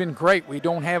has been great, we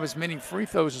don't have as many free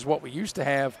throws as what we used to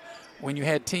have when you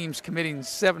had teams committing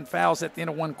 7 fouls at the end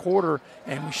of 1 quarter,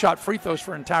 and we shot free throws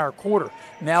for an entire quarter.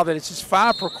 Now that it's just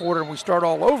 5 per quarter and we start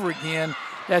all over again,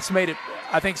 that's made it,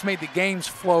 I think it's made the games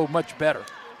flow much better.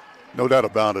 No doubt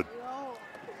about it.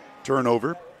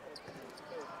 Turnover.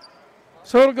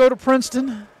 So it'll go to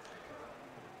Princeton.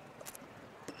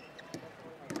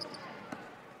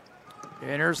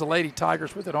 And there's the Lady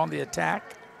Tigers with it on the attack.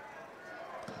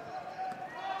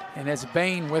 And that's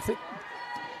Bain with it.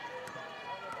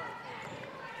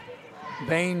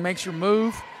 Bain makes her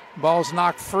move. Ball's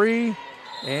knocked free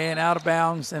and out of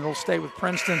bounds, and it'll stay with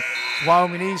Princeton.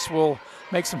 Wyoming East will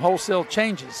make some wholesale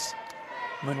changes.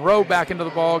 Monroe back into the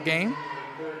ball game.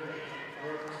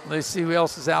 Let's see who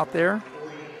else is out there.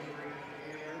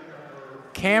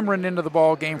 Cameron into the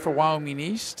ball game for Wyoming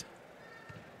East.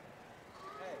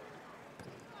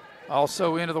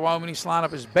 Also into the Wyoming East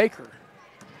lineup is Baker.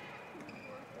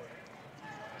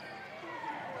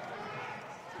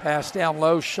 Pass down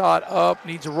low, shot up,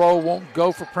 needs a roll, won't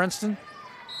go for Princeton.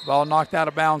 Ball knocked out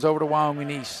of bounds over to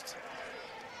Wyoming East.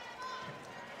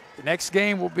 The next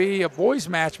game will be a boys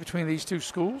match between these two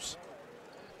schools.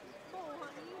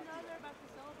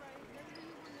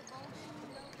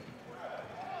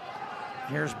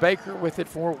 Here's Baker with it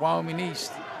for Wyoming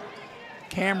East.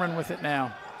 Cameron with it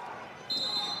now.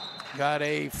 Got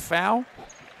a foul.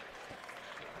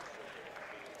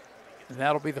 And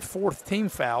that'll be the 4th team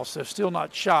foul, so still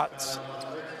not shots.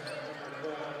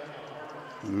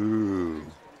 Ooh,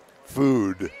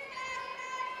 food.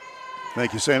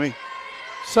 Thank you, Sammy.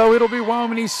 So it'll be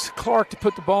Wyoming East Clark to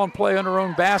put the ball in play under her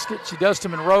own basket. She does to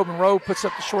Monroe. Monroe puts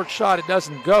up the short shot. It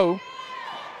doesn't go.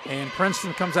 And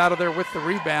Princeton comes out of there with the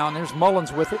rebound. There's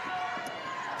Mullins with it.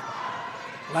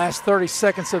 Last 30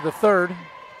 seconds of the third.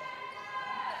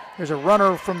 There's a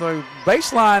runner from the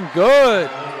baseline.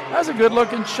 Good. That's a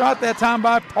good-looking shot that time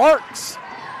by Parks.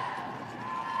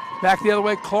 Back the other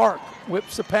way, Clark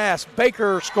whips the pass.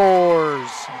 Baker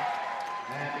scores.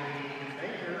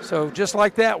 So just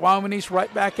like that, Wyoming East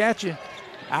right back at you.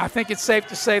 I think it's safe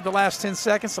to say the last 10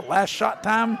 seconds, the last shot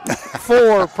time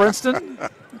for Princeton.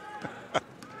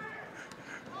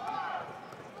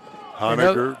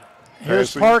 Honecker.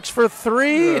 Here's Parks for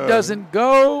 3. It doesn't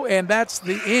go, and that's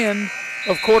the end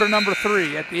of quarter number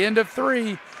 3. At the end of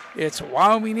 3, it's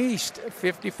Wyoming East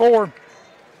 54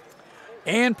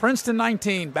 and Princeton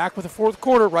 19. Back with the 4th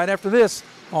quarter right after this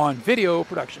on Video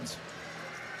Productions.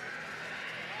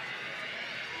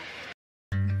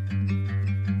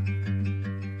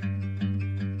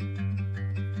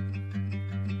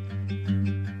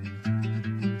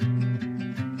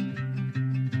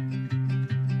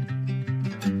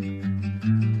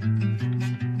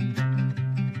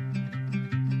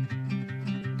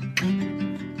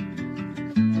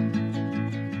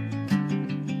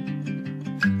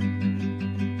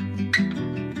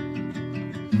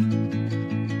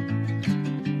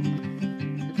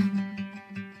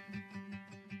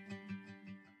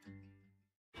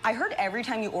 I heard every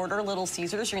time you order Little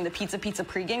Caesars during the Pizza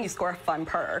pregame, you score a fun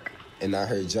perk. And I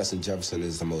heard Justin Jefferson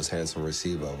is the most handsome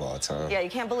receiver of all time. Yeah, you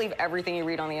can't believe everything you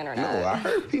read on the internet. No, I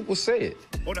heard people say it.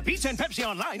 Order pizza and Pepsi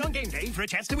online on game day for a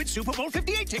chance to win Super Bowl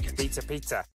 58 tickets.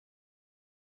 Pizza.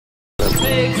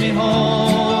 Take me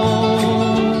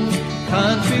home,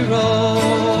 country road.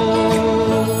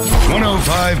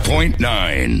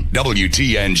 105.9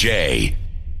 WTNJ.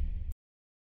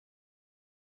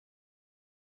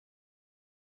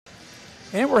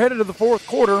 And we're headed to the 4th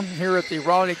quarter here at the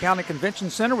Raleigh County Convention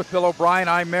Center with Bill O'Brien.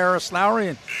 I'm Maris Lowry.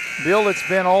 And Bill, it's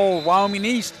been all Wyoming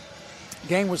East. The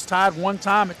game was tied one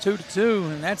time at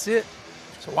 2-2, and that's it.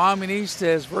 So Wyoming East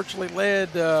has virtually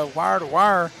led wire to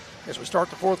wire. As we start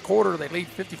the 4th quarter, they lead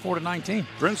 54-19.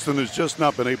 Princeton has just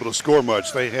not been able to score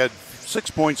much. They had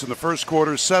 6 points in the first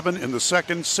quarter, 7 in the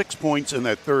second, 6 points in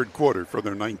that 3rd quarter for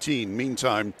their 19.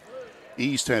 Meantime,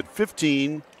 East had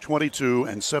 15, 22,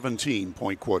 and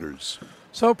 17-point quarters.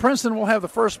 So Princeton will have the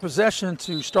first possession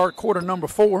to start quarter number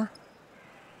 4.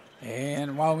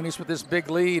 And Wyoming East with this big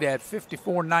lead at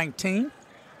 54-19.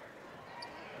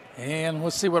 And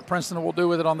let's see what Princeton will do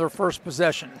with it on their first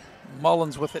possession.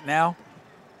 Mullins with it now.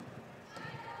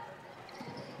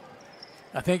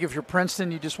 I think if you're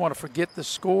Princeton, you just want to forget the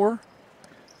score.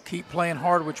 Keep playing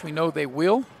hard, which we know they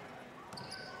will.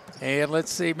 And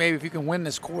let's see maybe if you can win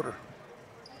this quarter.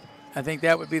 I think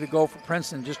that would be the goal for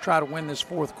Princeton, just try to win this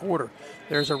 4th quarter.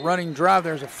 There's a running drive.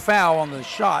 There's a foul on the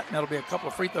shot, and that'll be a couple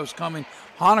of free throws coming.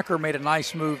 Honecker made a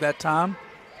nice move that time,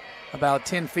 about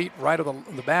 10 feet right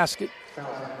of the basket.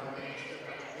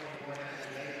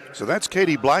 So that's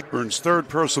Katie Blackburn's 3rd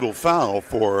personal foul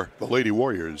for the Lady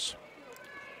Warriors.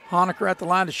 Honecker at the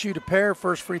line to shoot a pair.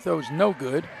 First free throw is no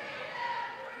good.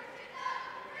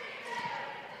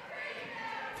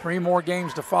 3 more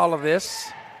games to follow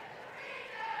this.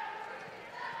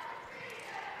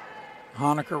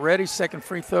 Honecker ready, 2nd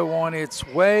free throw on its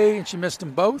way, and she missed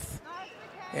them both.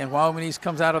 And Wyoming East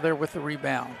comes out of there with the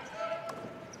rebound.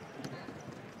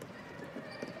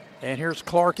 And here's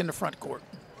Clark in the front court.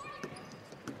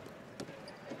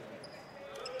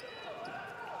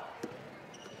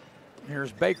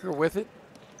 Here's Baker with it.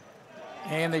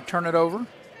 And they turn it over,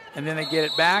 and then they get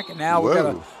it back. And now we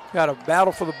got a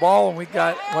battle for the ball, and we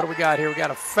got, what do we got here? We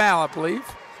got a foul, I believe.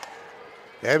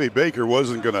 Abby Baker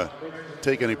wasn't going to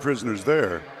take any prisoners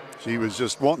there. She was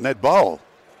just wanting that ball.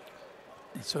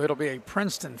 So it'll be a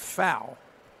Princeton foul.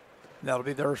 That'll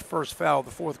be their first foul of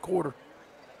the 4th quarter.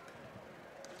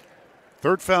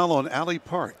 Third foul on Allie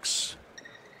Parks.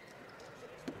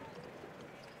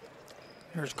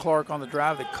 Here's Clark on the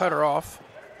drive. They cut her off.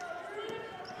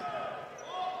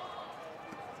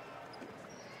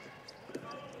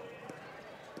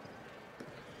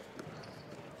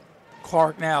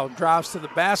 Clark now drives to the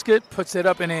basket, puts it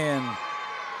up and in.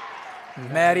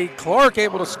 Maddie Clark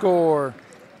able to score.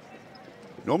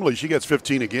 Normally she gets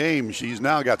 15 a game. She's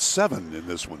now got 7 in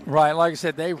this one. Right, like I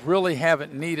said, they really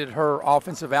haven't needed her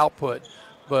offensive output,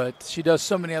 but she does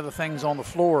so many other things on the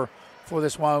floor for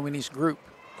this Wyoming East group.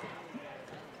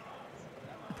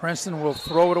 Princeton will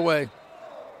throw it away.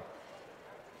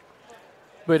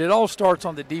 But it all starts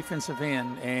on the defensive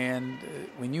end, and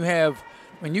when you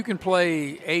can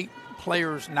play 8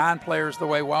 players, 9 players the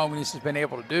way Wyoming East has been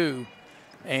able to do,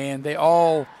 and they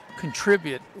all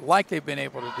contribute like they've been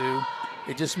able to do,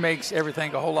 it just makes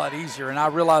everything a whole lot easier. And I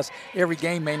realize every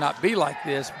game may not be like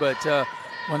this, but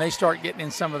when they start getting in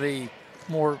some of the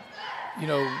more,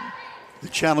 the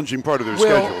challenging part of their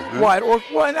schedule. Right.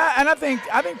 And I think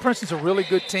Princeton's a really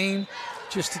good team.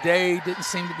 Just today didn't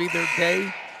seem to be their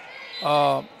day.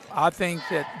 I think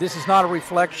that this is not a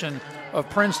reflection of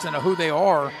Princeton or who they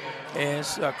are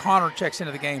as Connor checks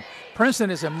into the game. Princeton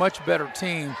is a much better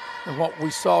team than what we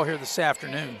saw here this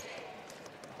afternoon.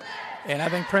 And I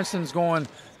think Princeton's going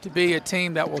to be a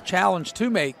team that will challenge to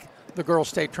make the girls'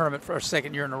 state tournament for a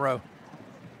second year in a row.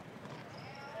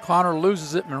 Connor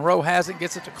loses it. Monroe has it,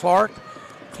 gets it to Clark.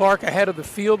 Clark ahead of the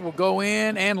field will go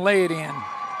in and lay it in.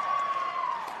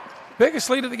 Biggest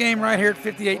lead of the game right here at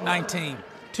 58-19.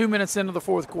 2 minutes into the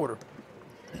fourth quarter.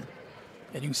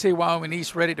 And you can see Wyoming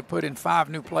East ready to put in 5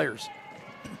 new players.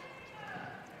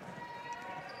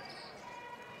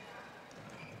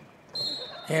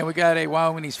 And we got a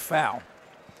Wyoming East foul.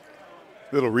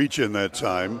 Little reach in that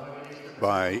time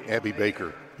by Abby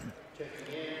Baker.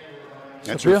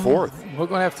 That's so her 4th. We're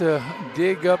going to have to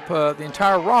dig up the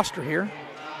entire roster here.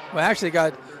 Well, actually,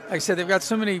 like I said, they've got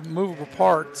so many movable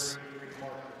parts.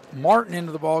 Martin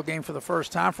into the ball game for the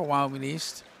first time for Wyoming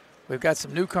East. We've got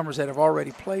some newcomers that have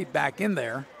already played back in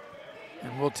there,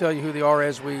 and we'll tell you who they are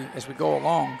as we go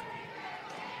along.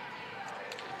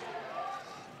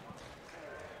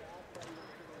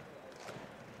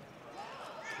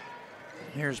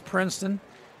 Here's Princeton.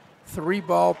 3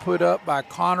 ball put up by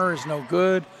Connor is no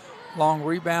good. Long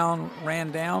rebound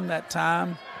ran down that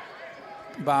time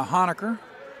by Honecker.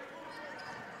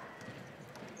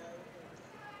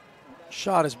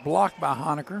 Shot is blocked by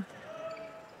Honecker.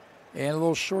 And a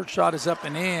little short shot is up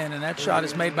and in, and that shot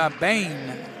is made by Bain.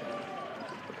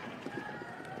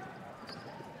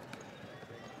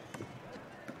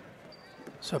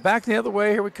 So back the other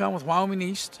way, here we come with Wyoming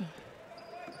East.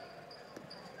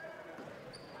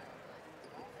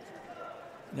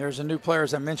 There's a new player,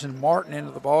 as I mentioned, Martin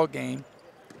into the ball game.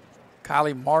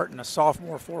 Kylie Martin, a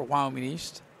sophomore for Wyoming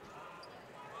East.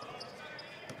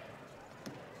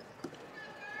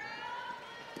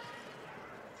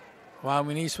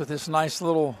 Wyoming East with this nice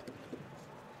little,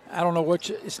 I don't know what,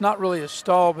 it's not really a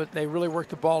stall, but they really work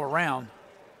the ball around.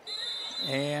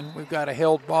 And we've got a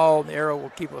held ball. The arrow will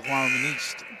keep it with Wyoming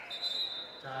East.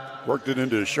 Worked it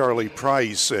into Charlie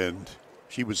Price, and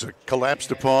she was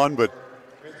collapsed upon, but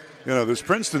this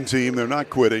Princeton team, they're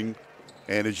not quitting.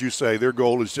 And as you say, their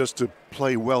goal is just to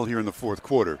play well here in the fourth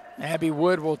quarter. Abby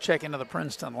Wood will check into the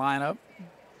Princeton lineup.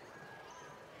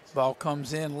 Ball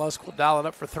comes in. Lusk will dial it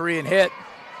up for 3 and hit.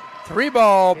 3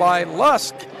 ball by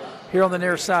Lusk here on the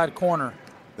near side corner.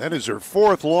 That is her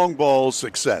 4th long ball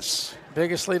success.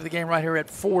 Biggest lead of the game right here at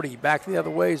 40. Back the other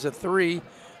way is a 3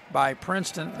 by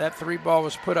Princeton. That 3 ball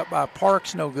was put up by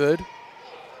Parks, no good.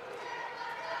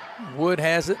 Wood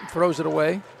has it, throws it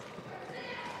away.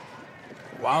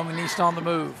 Wyoming East on the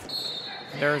move.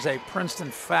 There's a Princeton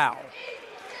foul.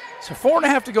 So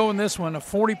 4.5 to go in this one, a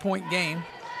 40-point game.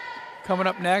 Coming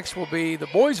up next will be the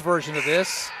boys' version of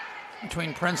this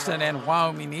between Princeton and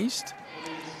Wyoming East.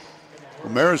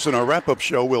 Well, Marison, our wrap-up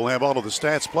show, we'll have all of the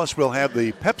stats, plus we'll have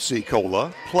the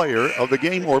Pepsi-Cola player of the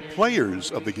game or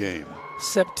players of the game.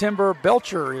 September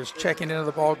Belcher is checking into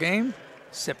the ball game.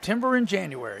 September and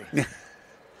January.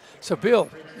 So, Bill,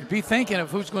 be thinking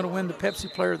of who's going to win the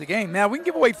Pepsi player of the game. Now, we can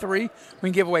give away 3. We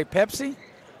can give away Pepsi,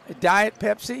 a Diet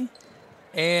Pepsi,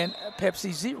 and a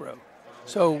Pepsi Zero.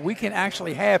 So we can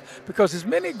actually have, because as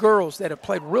many girls that have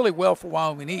played really well for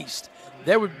Wyoming East,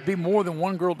 there would be more than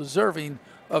one girl deserving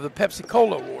of the Pepsi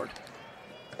Cola Award.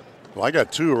 Well, I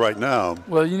got 2 right now.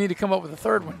 Well, you need to come up with a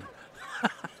 3rd one.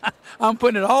 I'm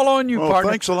putting it all on you, partner.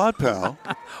 Thanks a lot, pal.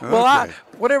 Well, okay.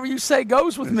 Whatever you say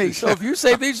goes with me. So if you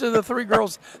say these are the 3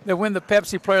 girls that win the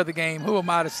Pepsi player of the game, who am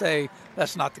I to say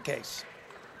that's not the case?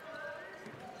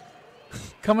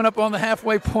 Coming up on the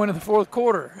halfway point of the fourth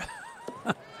quarter.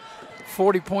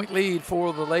 40-point lead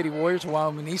for the Lady Warriors of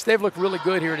Wyoming East. They've looked really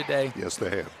good here today. Yes, they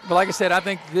have. But like I said, I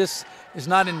think this is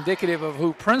not indicative of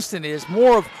who Princeton is.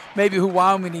 More of maybe who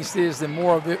Wyoming East is than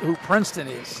more of who Princeton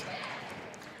is.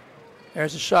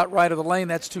 There's a shot right of the lane.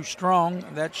 That's too strong.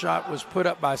 That shot was put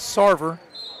up by Sarver,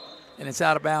 and it's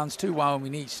out of bounds to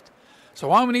Wyoming East. So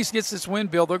Wyoming East gets this win,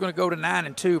 Bill. They're going to go to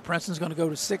 9-2. Princeton's going to go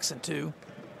to 6-2.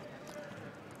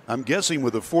 I'm guessing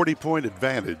with a 40-point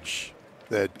advantage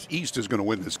that East is going to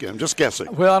win this game. I'm just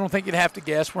guessing. Well, I don't think you'd have to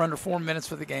guess. We're under 4 minutes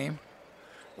for the game.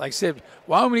 Like I said,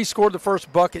 Wyoming East scored the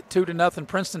first bucket 2-0.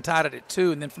 Princeton tied it at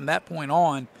 2, and then from that point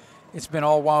on, it's been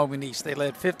all Wyoming East. They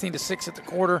led 15-6 at the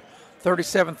quarter,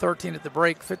 37-13 at the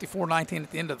break, 54-19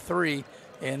 at the end of 3,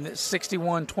 and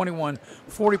 61-21,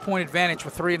 40-point advantage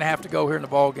with 3.5 to go here in the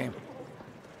ball game.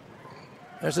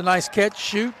 There's a nice catch,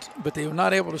 shoot, but they were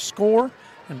not able to score.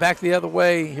 And back the other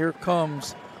way, here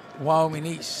comes Wyoming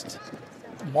East.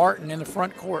 Martin in the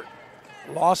front court.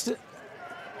 Lost it.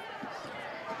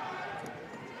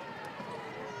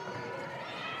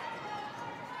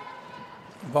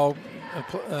 Ball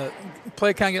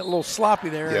play kind of get a little sloppy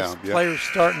there. Yeah, Players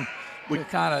starting to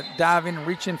kind of dive in and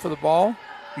reach in for the ball.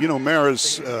 You know,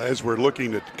 Maris, as we're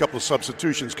looking at a couple of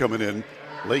substitutions coming in,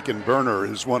 Lakin Berner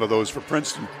is one of those for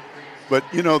Princeton. But,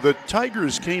 you know, the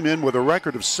Tigers came in with a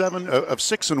record of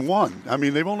 6-1. I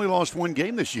mean, they've only lost one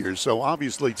game this year, so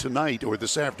obviously tonight or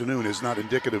this afternoon is not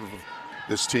indicative of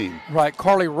this team. Right,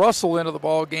 Carly Russell into the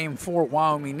ball game for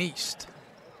Wyoming East.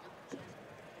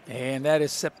 And that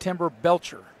is September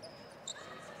Belcher.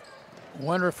 I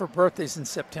wonder if her birthday's in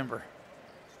September.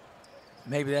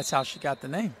 Maybe that's how she got the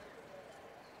name.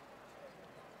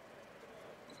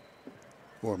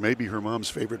 Or maybe her mom's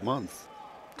favorite month.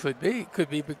 Could be. It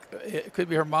could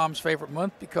be her mom's favorite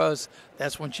month because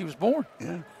that's when she was born.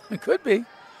 Yeah. It could be.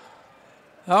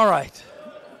 All right.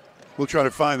 We'll try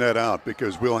to find that out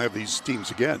because we'll have these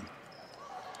teams again.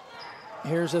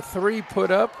 Here's a 3 put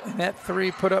up, and that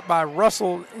 3 put up by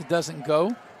Russell doesn't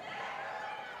go.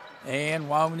 And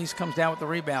Wyoming East comes down with the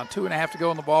rebound. 2.5 to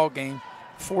go in the ball game.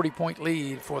 40-point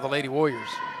lead for the Lady Warriors.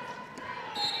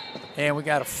 And we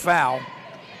got a foul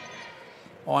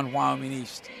on Wyoming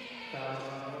East.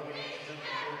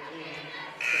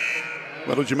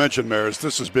 Well, as you mentioned, Maris,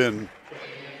 this has been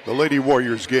the Lady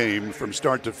Warriors game from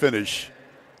start to finish.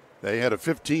 They had a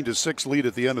 15-6 lead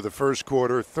at the end of the first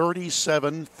quarter,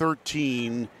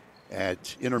 37-13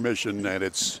 at intermission, and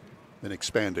it's been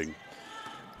expanding.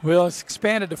 Well, it's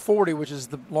expanded to 40, which is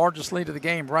the largest lead of the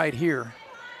game right here.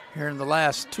 Here in the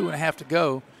last 2.5 to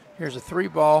go. Here's a 3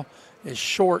 ball. Is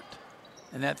short,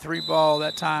 and that 3 ball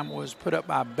that time was put up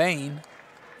by Bain,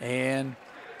 and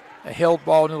a held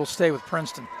ball, and it'll stay with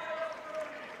Princeton.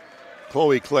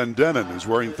 Chloe Clendenin is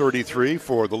wearing 33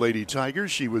 for the Lady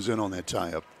Tigers. She was in on that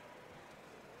tie-up.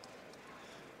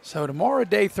 So tomorrow,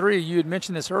 day 3, you had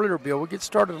mentioned this earlier, Bill. We'll get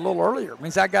started a little earlier. It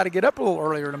means I got to get up a little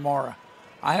earlier tomorrow.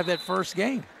 I have that first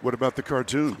game. What about the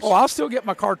cartoons? Oh, I'll still get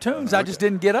my cartoons. Okay. I just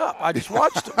didn't get up. I just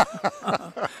watched them.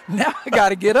 Now I got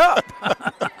to get up.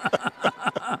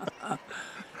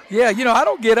 Yeah, you know, I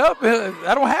don't get up.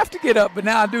 I don't have to get up, but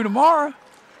now I do tomorrow.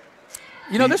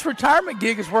 You know, this retirement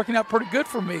gig is working out pretty good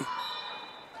for me.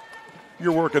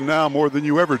 You're working now more than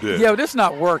you ever did. Yeah, but this is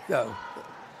not work, though.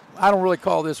 I don't really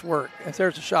call this work. And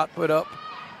there's a shot put up.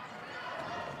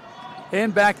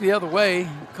 And back the other way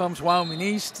comes Wyoming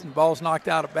East, and ball's knocked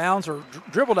out of bounds or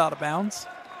dribbled out of bounds.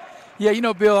 Yeah, you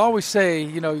know, Bill, I always say,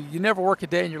 you know, you never work a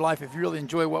day in your life if you really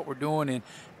enjoy what we're doing. And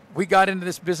we got into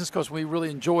this business because we really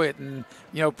enjoy it and,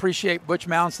 you know, appreciate Butch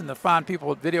Mounts and the fine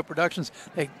people at Video Productions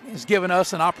that has given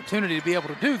us an opportunity to be able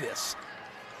to do this.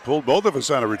 Pulled both of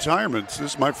us out of retirement. This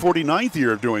is my 49th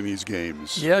year of doing these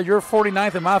games. Yeah, your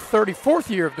 49th and my 34th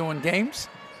year of doing games.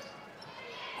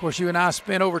 Of course, you and I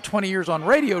spent over 20 years on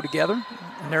radio together,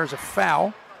 and there's a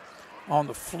foul on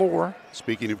the floor.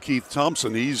 Speaking of Keith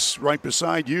Thompson, he's right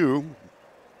beside you,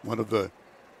 one of the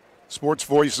sports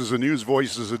voices and news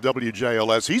voices at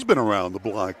WJLS. He's been around the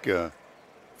block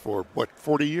for, what,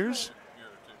 40 years?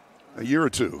 A year or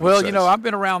two. Well, you know, I've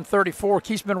been around 34.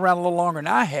 Keith's been around a little longer than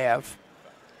I have.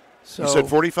 So, you said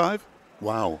 45?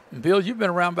 Wow. Bill, you've been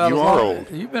around about you as are long.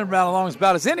 old. You've been around as long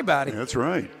about as anybody. Yeah, that's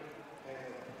right.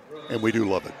 And we do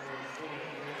love it.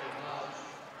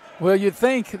 Well, you'd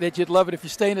think that you'd love it if you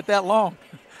stayed in it that long.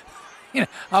 You know,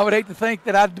 I would hate to think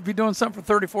that I'd be doing something for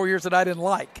 34 years that I didn't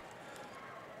like.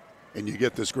 And you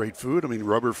get this great food. I mean,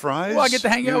 rubber fries. Well, I get to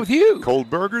hang out with you.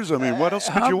 Cold burgers. I mean, what else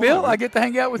could you Bill, want? I get to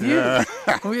hang out with you.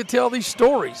 We get to tell these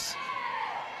stories.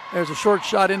 There's a short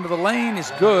shot into the lane. It's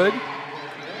good.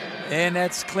 And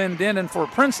that's Clendenin for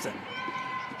Princeton.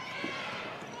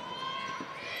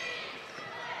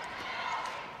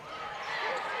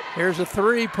 Here's a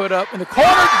three put up in the corner.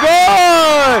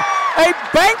 Good! A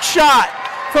bank shot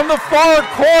from the far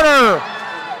corner.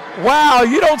 Wow,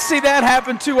 you don't see that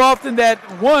happen too often. That's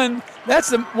one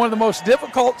of the most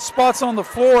difficult spots on the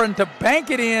floor, and to bank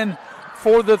it in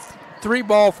for the three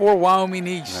ball for Wyoming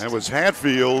East. That was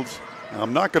Hatfield.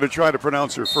 I'm not going to try to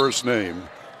pronounce her first name.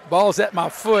 Ball's at my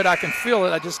foot. I can feel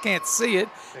it. I just can't see it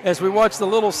as we watch the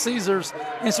Little Caesars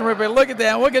instant replay. Look at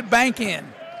that. Look at bank in.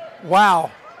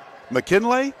 Wow.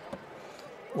 McKinley?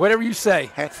 Whatever you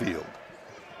say. Hatfield.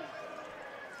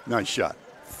 Nice shot.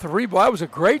 Three ball. That was a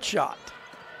great shot.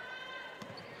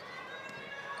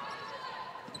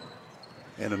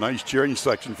 And a nice cheering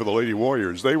section for the Lady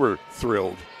Warriors. They were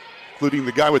thrilled, including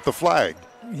the guy with the flag.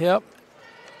 Yep.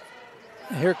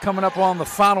 Here coming up on the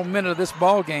final minute of this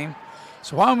ball game.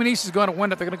 So Wyoming East is going to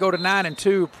win it. They're going to go to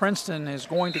 9-2. Princeton is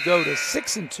going to go to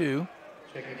 6-2.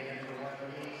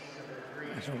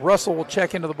 So Russell will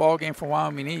check into the ball game for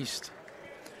Wyoming East.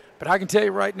 But I can tell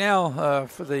you right now,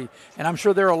 and I'm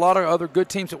sure there are a lot of other good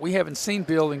teams that we haven't seen,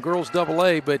 Bill, in girls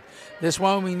AA, but this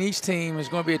Wyoming East team is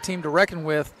going to be a team to reckon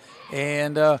with.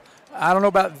 And I don't know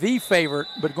about the favorite,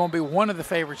 but going to be one of the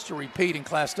favorites to repeat in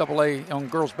Class AA on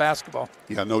girls basketball.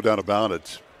 Yeah, no doubt about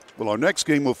it. Well, our next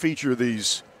game will feature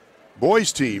these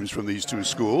boys teams from these two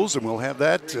schools, and we'll have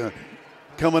that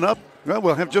coming up. Well,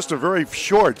 we'll have just a very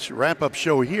short wrap-up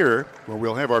show here where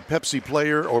we'll have our Pepsi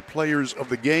player or players of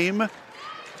the game,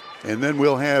 and then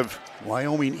we'll have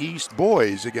Wyoming East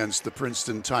boys against the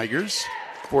Princeton Tigers.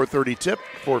 4:30 tip,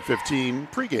 4:15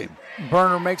 pregame.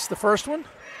 Burner makes the first one.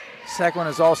 Second one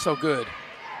is also good.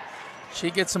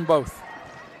 She gets them both.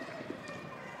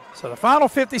 So the final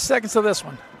 50 seconds of this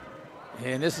one.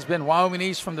 And this has been Wyoming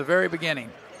East from the very beginning.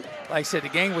 Like I said, the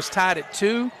game was tied at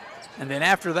 2. And then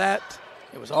after that,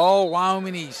 it was all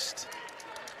Wyoming East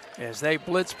as they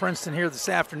blitz Princeton here this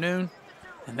afternoon.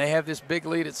 And they have this big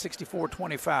lead at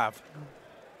 64-25.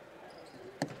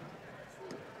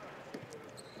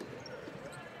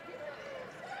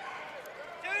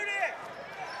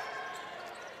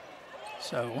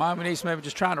 So Wyoming East maybe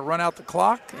just trying to run out the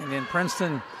clock, and then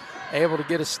Princeton able to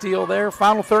get a steal there.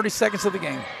 Final 30 seconds of the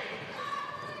game.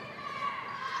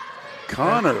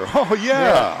 Connor, oh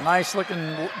yeah. Nice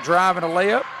looking drive and a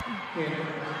layup.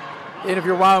 And if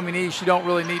you're Wyoming East, you don't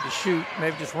really need to shoot.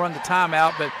 Maybe just run the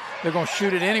timeout, but they're going to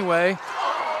shoot it anyway.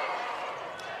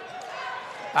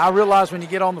 I realize when you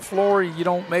get on the floor, you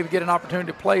don't maybe get an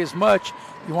opportunity to play as much.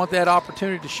 You want that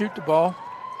opportunity to shoot the ball.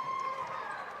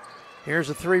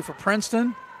 Here's a three for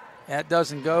Princeton. That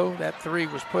doesn't go. That three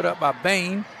was put up by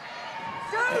Bain.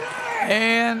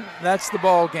 And that's the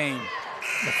ball game.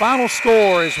 The final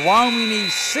score is Wyoming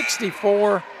East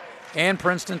 64 and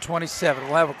Princeton 27.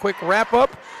 We'll have a quick wrap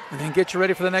up and then get you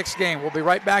ready for the next game. We'll be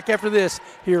right back after this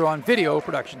here on Video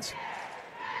Productions.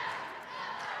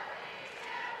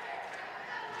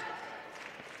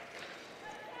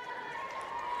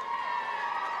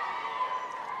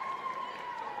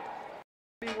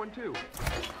 Too.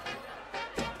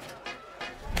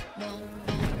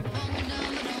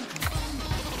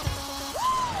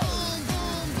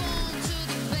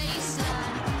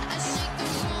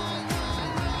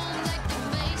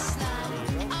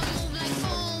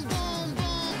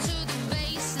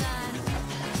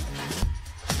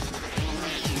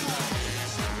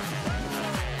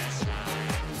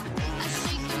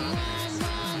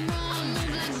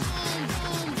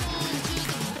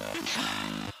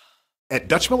 At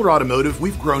Dutch Miller Automotive,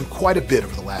 we've grown quite a bit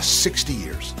over the last 60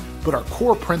 years, but our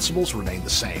core principles remain the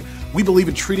same. We believe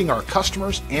in treating our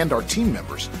customers and our team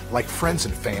members like friends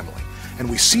and family, and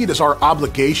we see it as our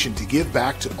obligation to give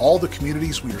back to all the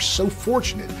communities we are so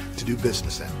fortunate to do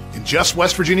business in. In just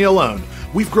West Virginia alone,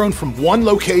 we've grown from one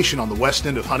location on the west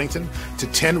end of Huntington to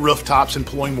 10 rooftops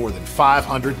employing more than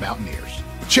 500 Mountaineers.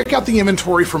 Check out the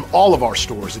inventory from all of our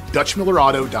stores at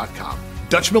DutchMillerAuto.com.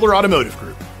 Dutch Miller Automotive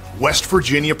Group, West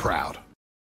Virginia proud.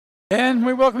 And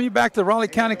we welcome you back to the Raleigh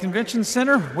County Convention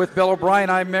Center with Bill O'Brien.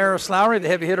 I'm Maris Lowry. The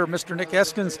heavy hitter, Mr. Nick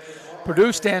Eskins,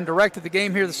 produced and directed the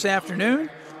game here this afternoon.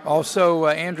 Also,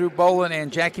 Andrew Bolin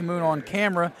and Jackie Moon on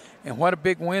camera. And what a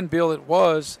big win, Bill, it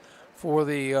was for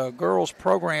the girls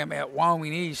program at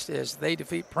Wyoming East as they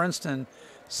defeat Princeton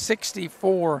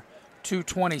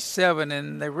 64-27.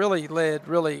 And they really led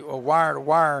wire to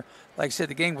wire. Like I said,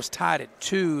 the game was tied at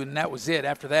 2, and that was it.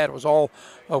 After that, it was all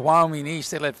Wyoming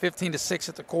East. They led 15-6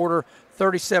 at the quarter,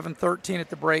 37-13 at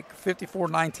the break,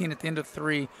 54-19 at the end of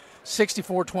 3,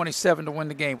 64-27 to win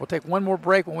the game. We'll take one more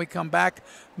break. When we come back,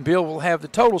 Bill will have the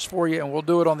totals for you, and we'll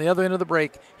do it on the other end of the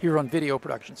break here on Video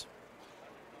Productions.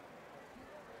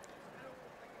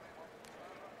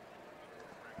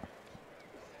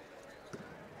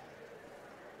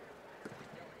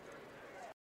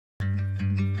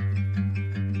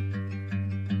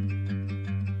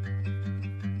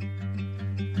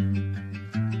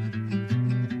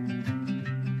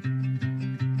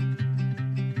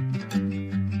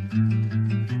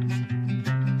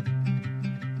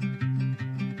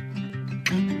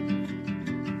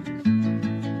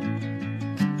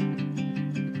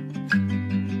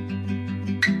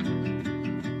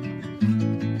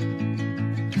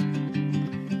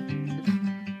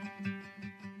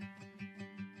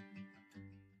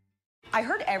 I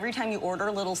heard every time you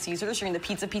order Little Caesars during the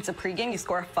Pizza pregame, you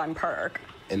score a fun perk.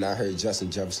 And I heard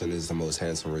Justin Jefferson is the most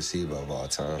handsome receiver of all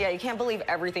time. Yeah, you can't believe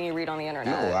everything you read on the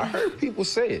internet. No, I heard people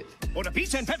say it. Order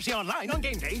pizza and Pepsi online on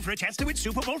game day for a chance to win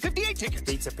Super Bowl 58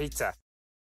 tickets. Pizza.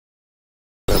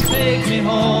 Take me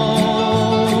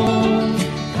home,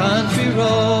 country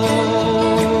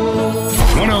road.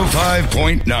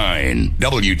 105.9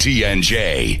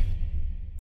 WTNJ.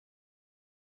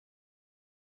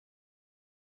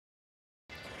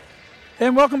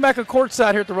 And welcome back to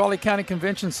courtside here at the Raleigh County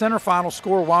Convention Center. Final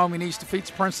score, Wyoming East defeats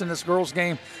Princeton this girls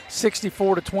game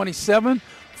 64-27.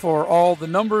 For all the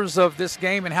numbers of this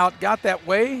game and how it got that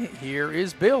way, here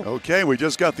is Bill. Okay, we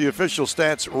just got the official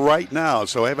stats right now,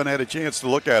 so I haven't had a chance to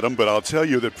look at them, but I'll tell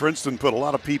you that Princeton put a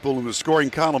lot of people in the scoring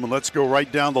column, and let's go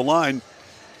right down the line.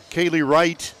 Kaylee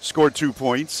Wright scored 2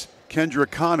 points. Kendra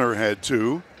Connor had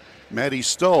 2. Maddie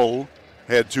Stoll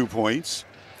had 2 points.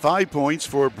 5 points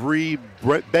for Bree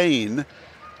Bain.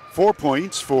 4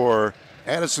 points for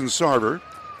Addison Sarver.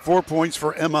 4 points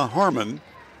for Emma Harmon.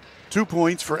 2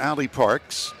 points for Allie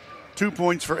Parks. 2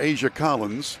 points for Asia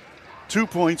Collins. 2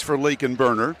 points for Laken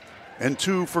Berner. And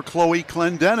 2 for Chloe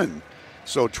Clendenin.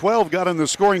 So 12 got in the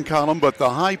scoring column, but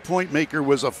the high point maker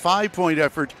was a 5-point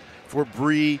effort for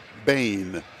Bree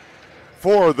Bain.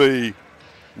 For the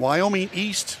Wyoming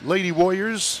East Lady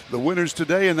Warriors, the winners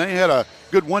today, and they had a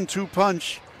good 1-2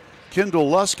 punch. Kendall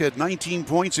Lusk had 19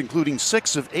 points, including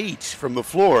 6 of 8 from the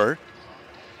floor.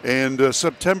 And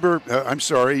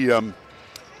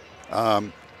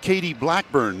Katie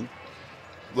Blackburn,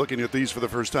 looking at these for the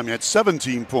first time, had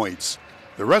 17 points.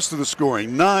 The rest of the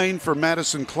scoring, 9 for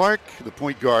Madison Clark, the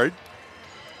point guard.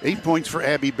 8 points for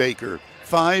Abby Baker.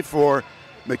 5 for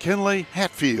McKinley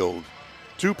Hatfield.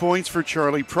 2 points for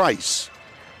Charlie Price.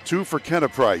 2 for Kenna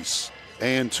Price.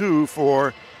 And 2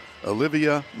 for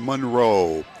Olivia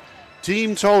Monroe.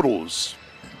 Team totals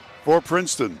for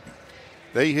Princeton.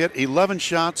 They hit 11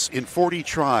 shots in 40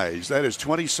 tries. That is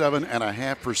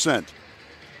 27.5%.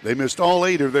 They missed all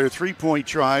 8 of their 3-point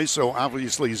tries, so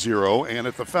obviously 0. And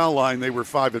at the foul line, they were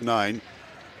 5 of 9,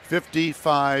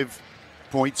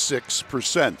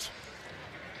 55.6%.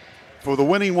 For the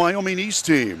winning Wyoming East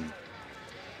team,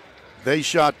 they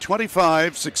shot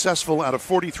 25 successful out of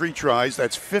 43 tries.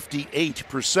 That's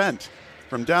 58%.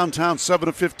 From downtown, 7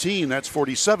 of 15. That's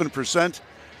 47%.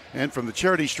 And from the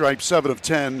charity stripe, 7 of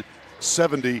 10,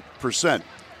 70%.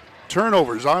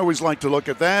 Turnovers, I always like to look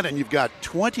at that, and you've got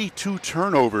 22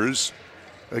 turnovers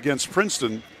against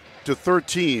Princeton to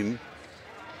 13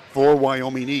 for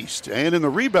Wyoming East. And in the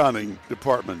rebounding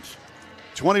department,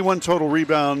 21 total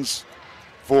rebounds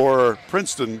for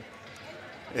Princeton,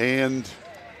 and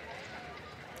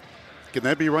can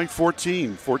that be right?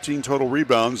 14 total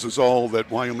rebounds is all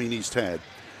that Wyoming East had.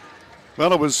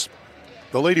 Well, it was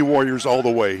the Lady Warriors all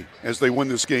the way as they win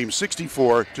this game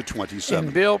 64-27.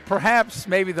 And Bill, perhaps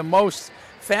maybe the most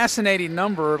fascinating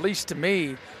number, at least to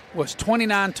me, was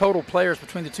 29 total players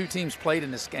between the two teams played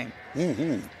in this game.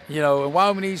 Mm-hmm. You know, and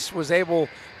Wyoming East was able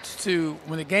to,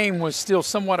 when the game was still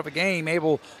somewhat of a game,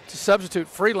 able to substitute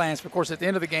freelance. Of course, at the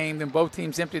end of the game, then both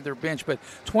teams emptied their bench. But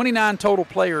 29 total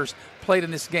players played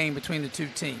in this game between the two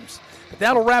teams. But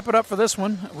that'll wrap it up for this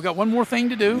one. We got one more thing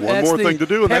to do. And that's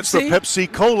the Pepsi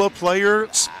Cola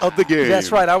Players of the game.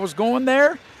 That's right. I was going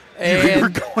there.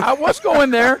 And I was going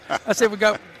there. I said we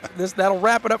got this. That'll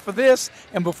wrap it up for this.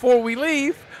 And before we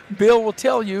leave, Bill will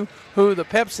tell you who the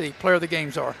Pepsi Player of the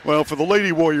Games are. Well, for the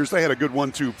Lady Warriors, they had a good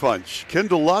 1-2 punch.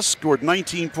 Kendall Lusk scored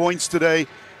 19 points today,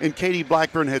 and Katie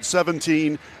Blackburn had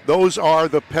 17. Those are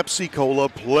the Pepsi Cola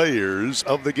Players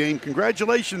of the Game.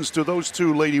 Congratulations to those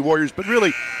two Lady Warriors, but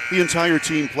really the entire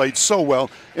team played so well.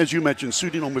 As you mentioned,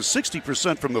 shooting almost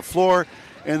 60% from the floor,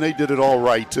 and they did it all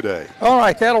right today. All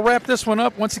right, that'll wrap this one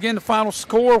up. Once again, the final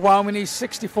score, Wyoming East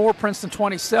 64, Princeton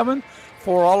 27.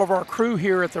 For all of our crew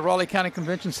here at the Raleigh County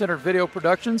Convention Center Video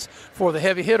Productions, for the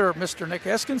heavy hitter, Mr. Nick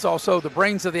Eskins, also the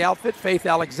brains of the outfit, Faith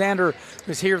Alexander,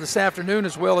 who's here this afternoon,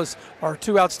 as well as our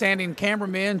two outstanding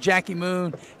cameramen, Jackie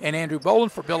Moon and Andrew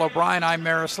Boland. For Bill O'Brien, I'm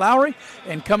Maris Lowry.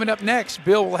 And coming up next,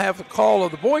 Bill will have the call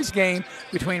of the boys' game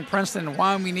between Princeton and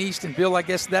Wyoming East. And Bill, I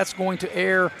guess that's going to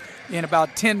air in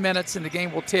about 10 minutes, and the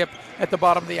game will tip at the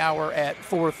bottom of the hour at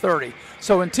 4:30.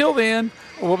 So until then,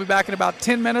 we'll be back in about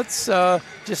 10 minutes.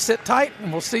 Just sit tight,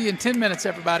 and we'll see you in 10 minutes,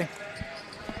 everybody.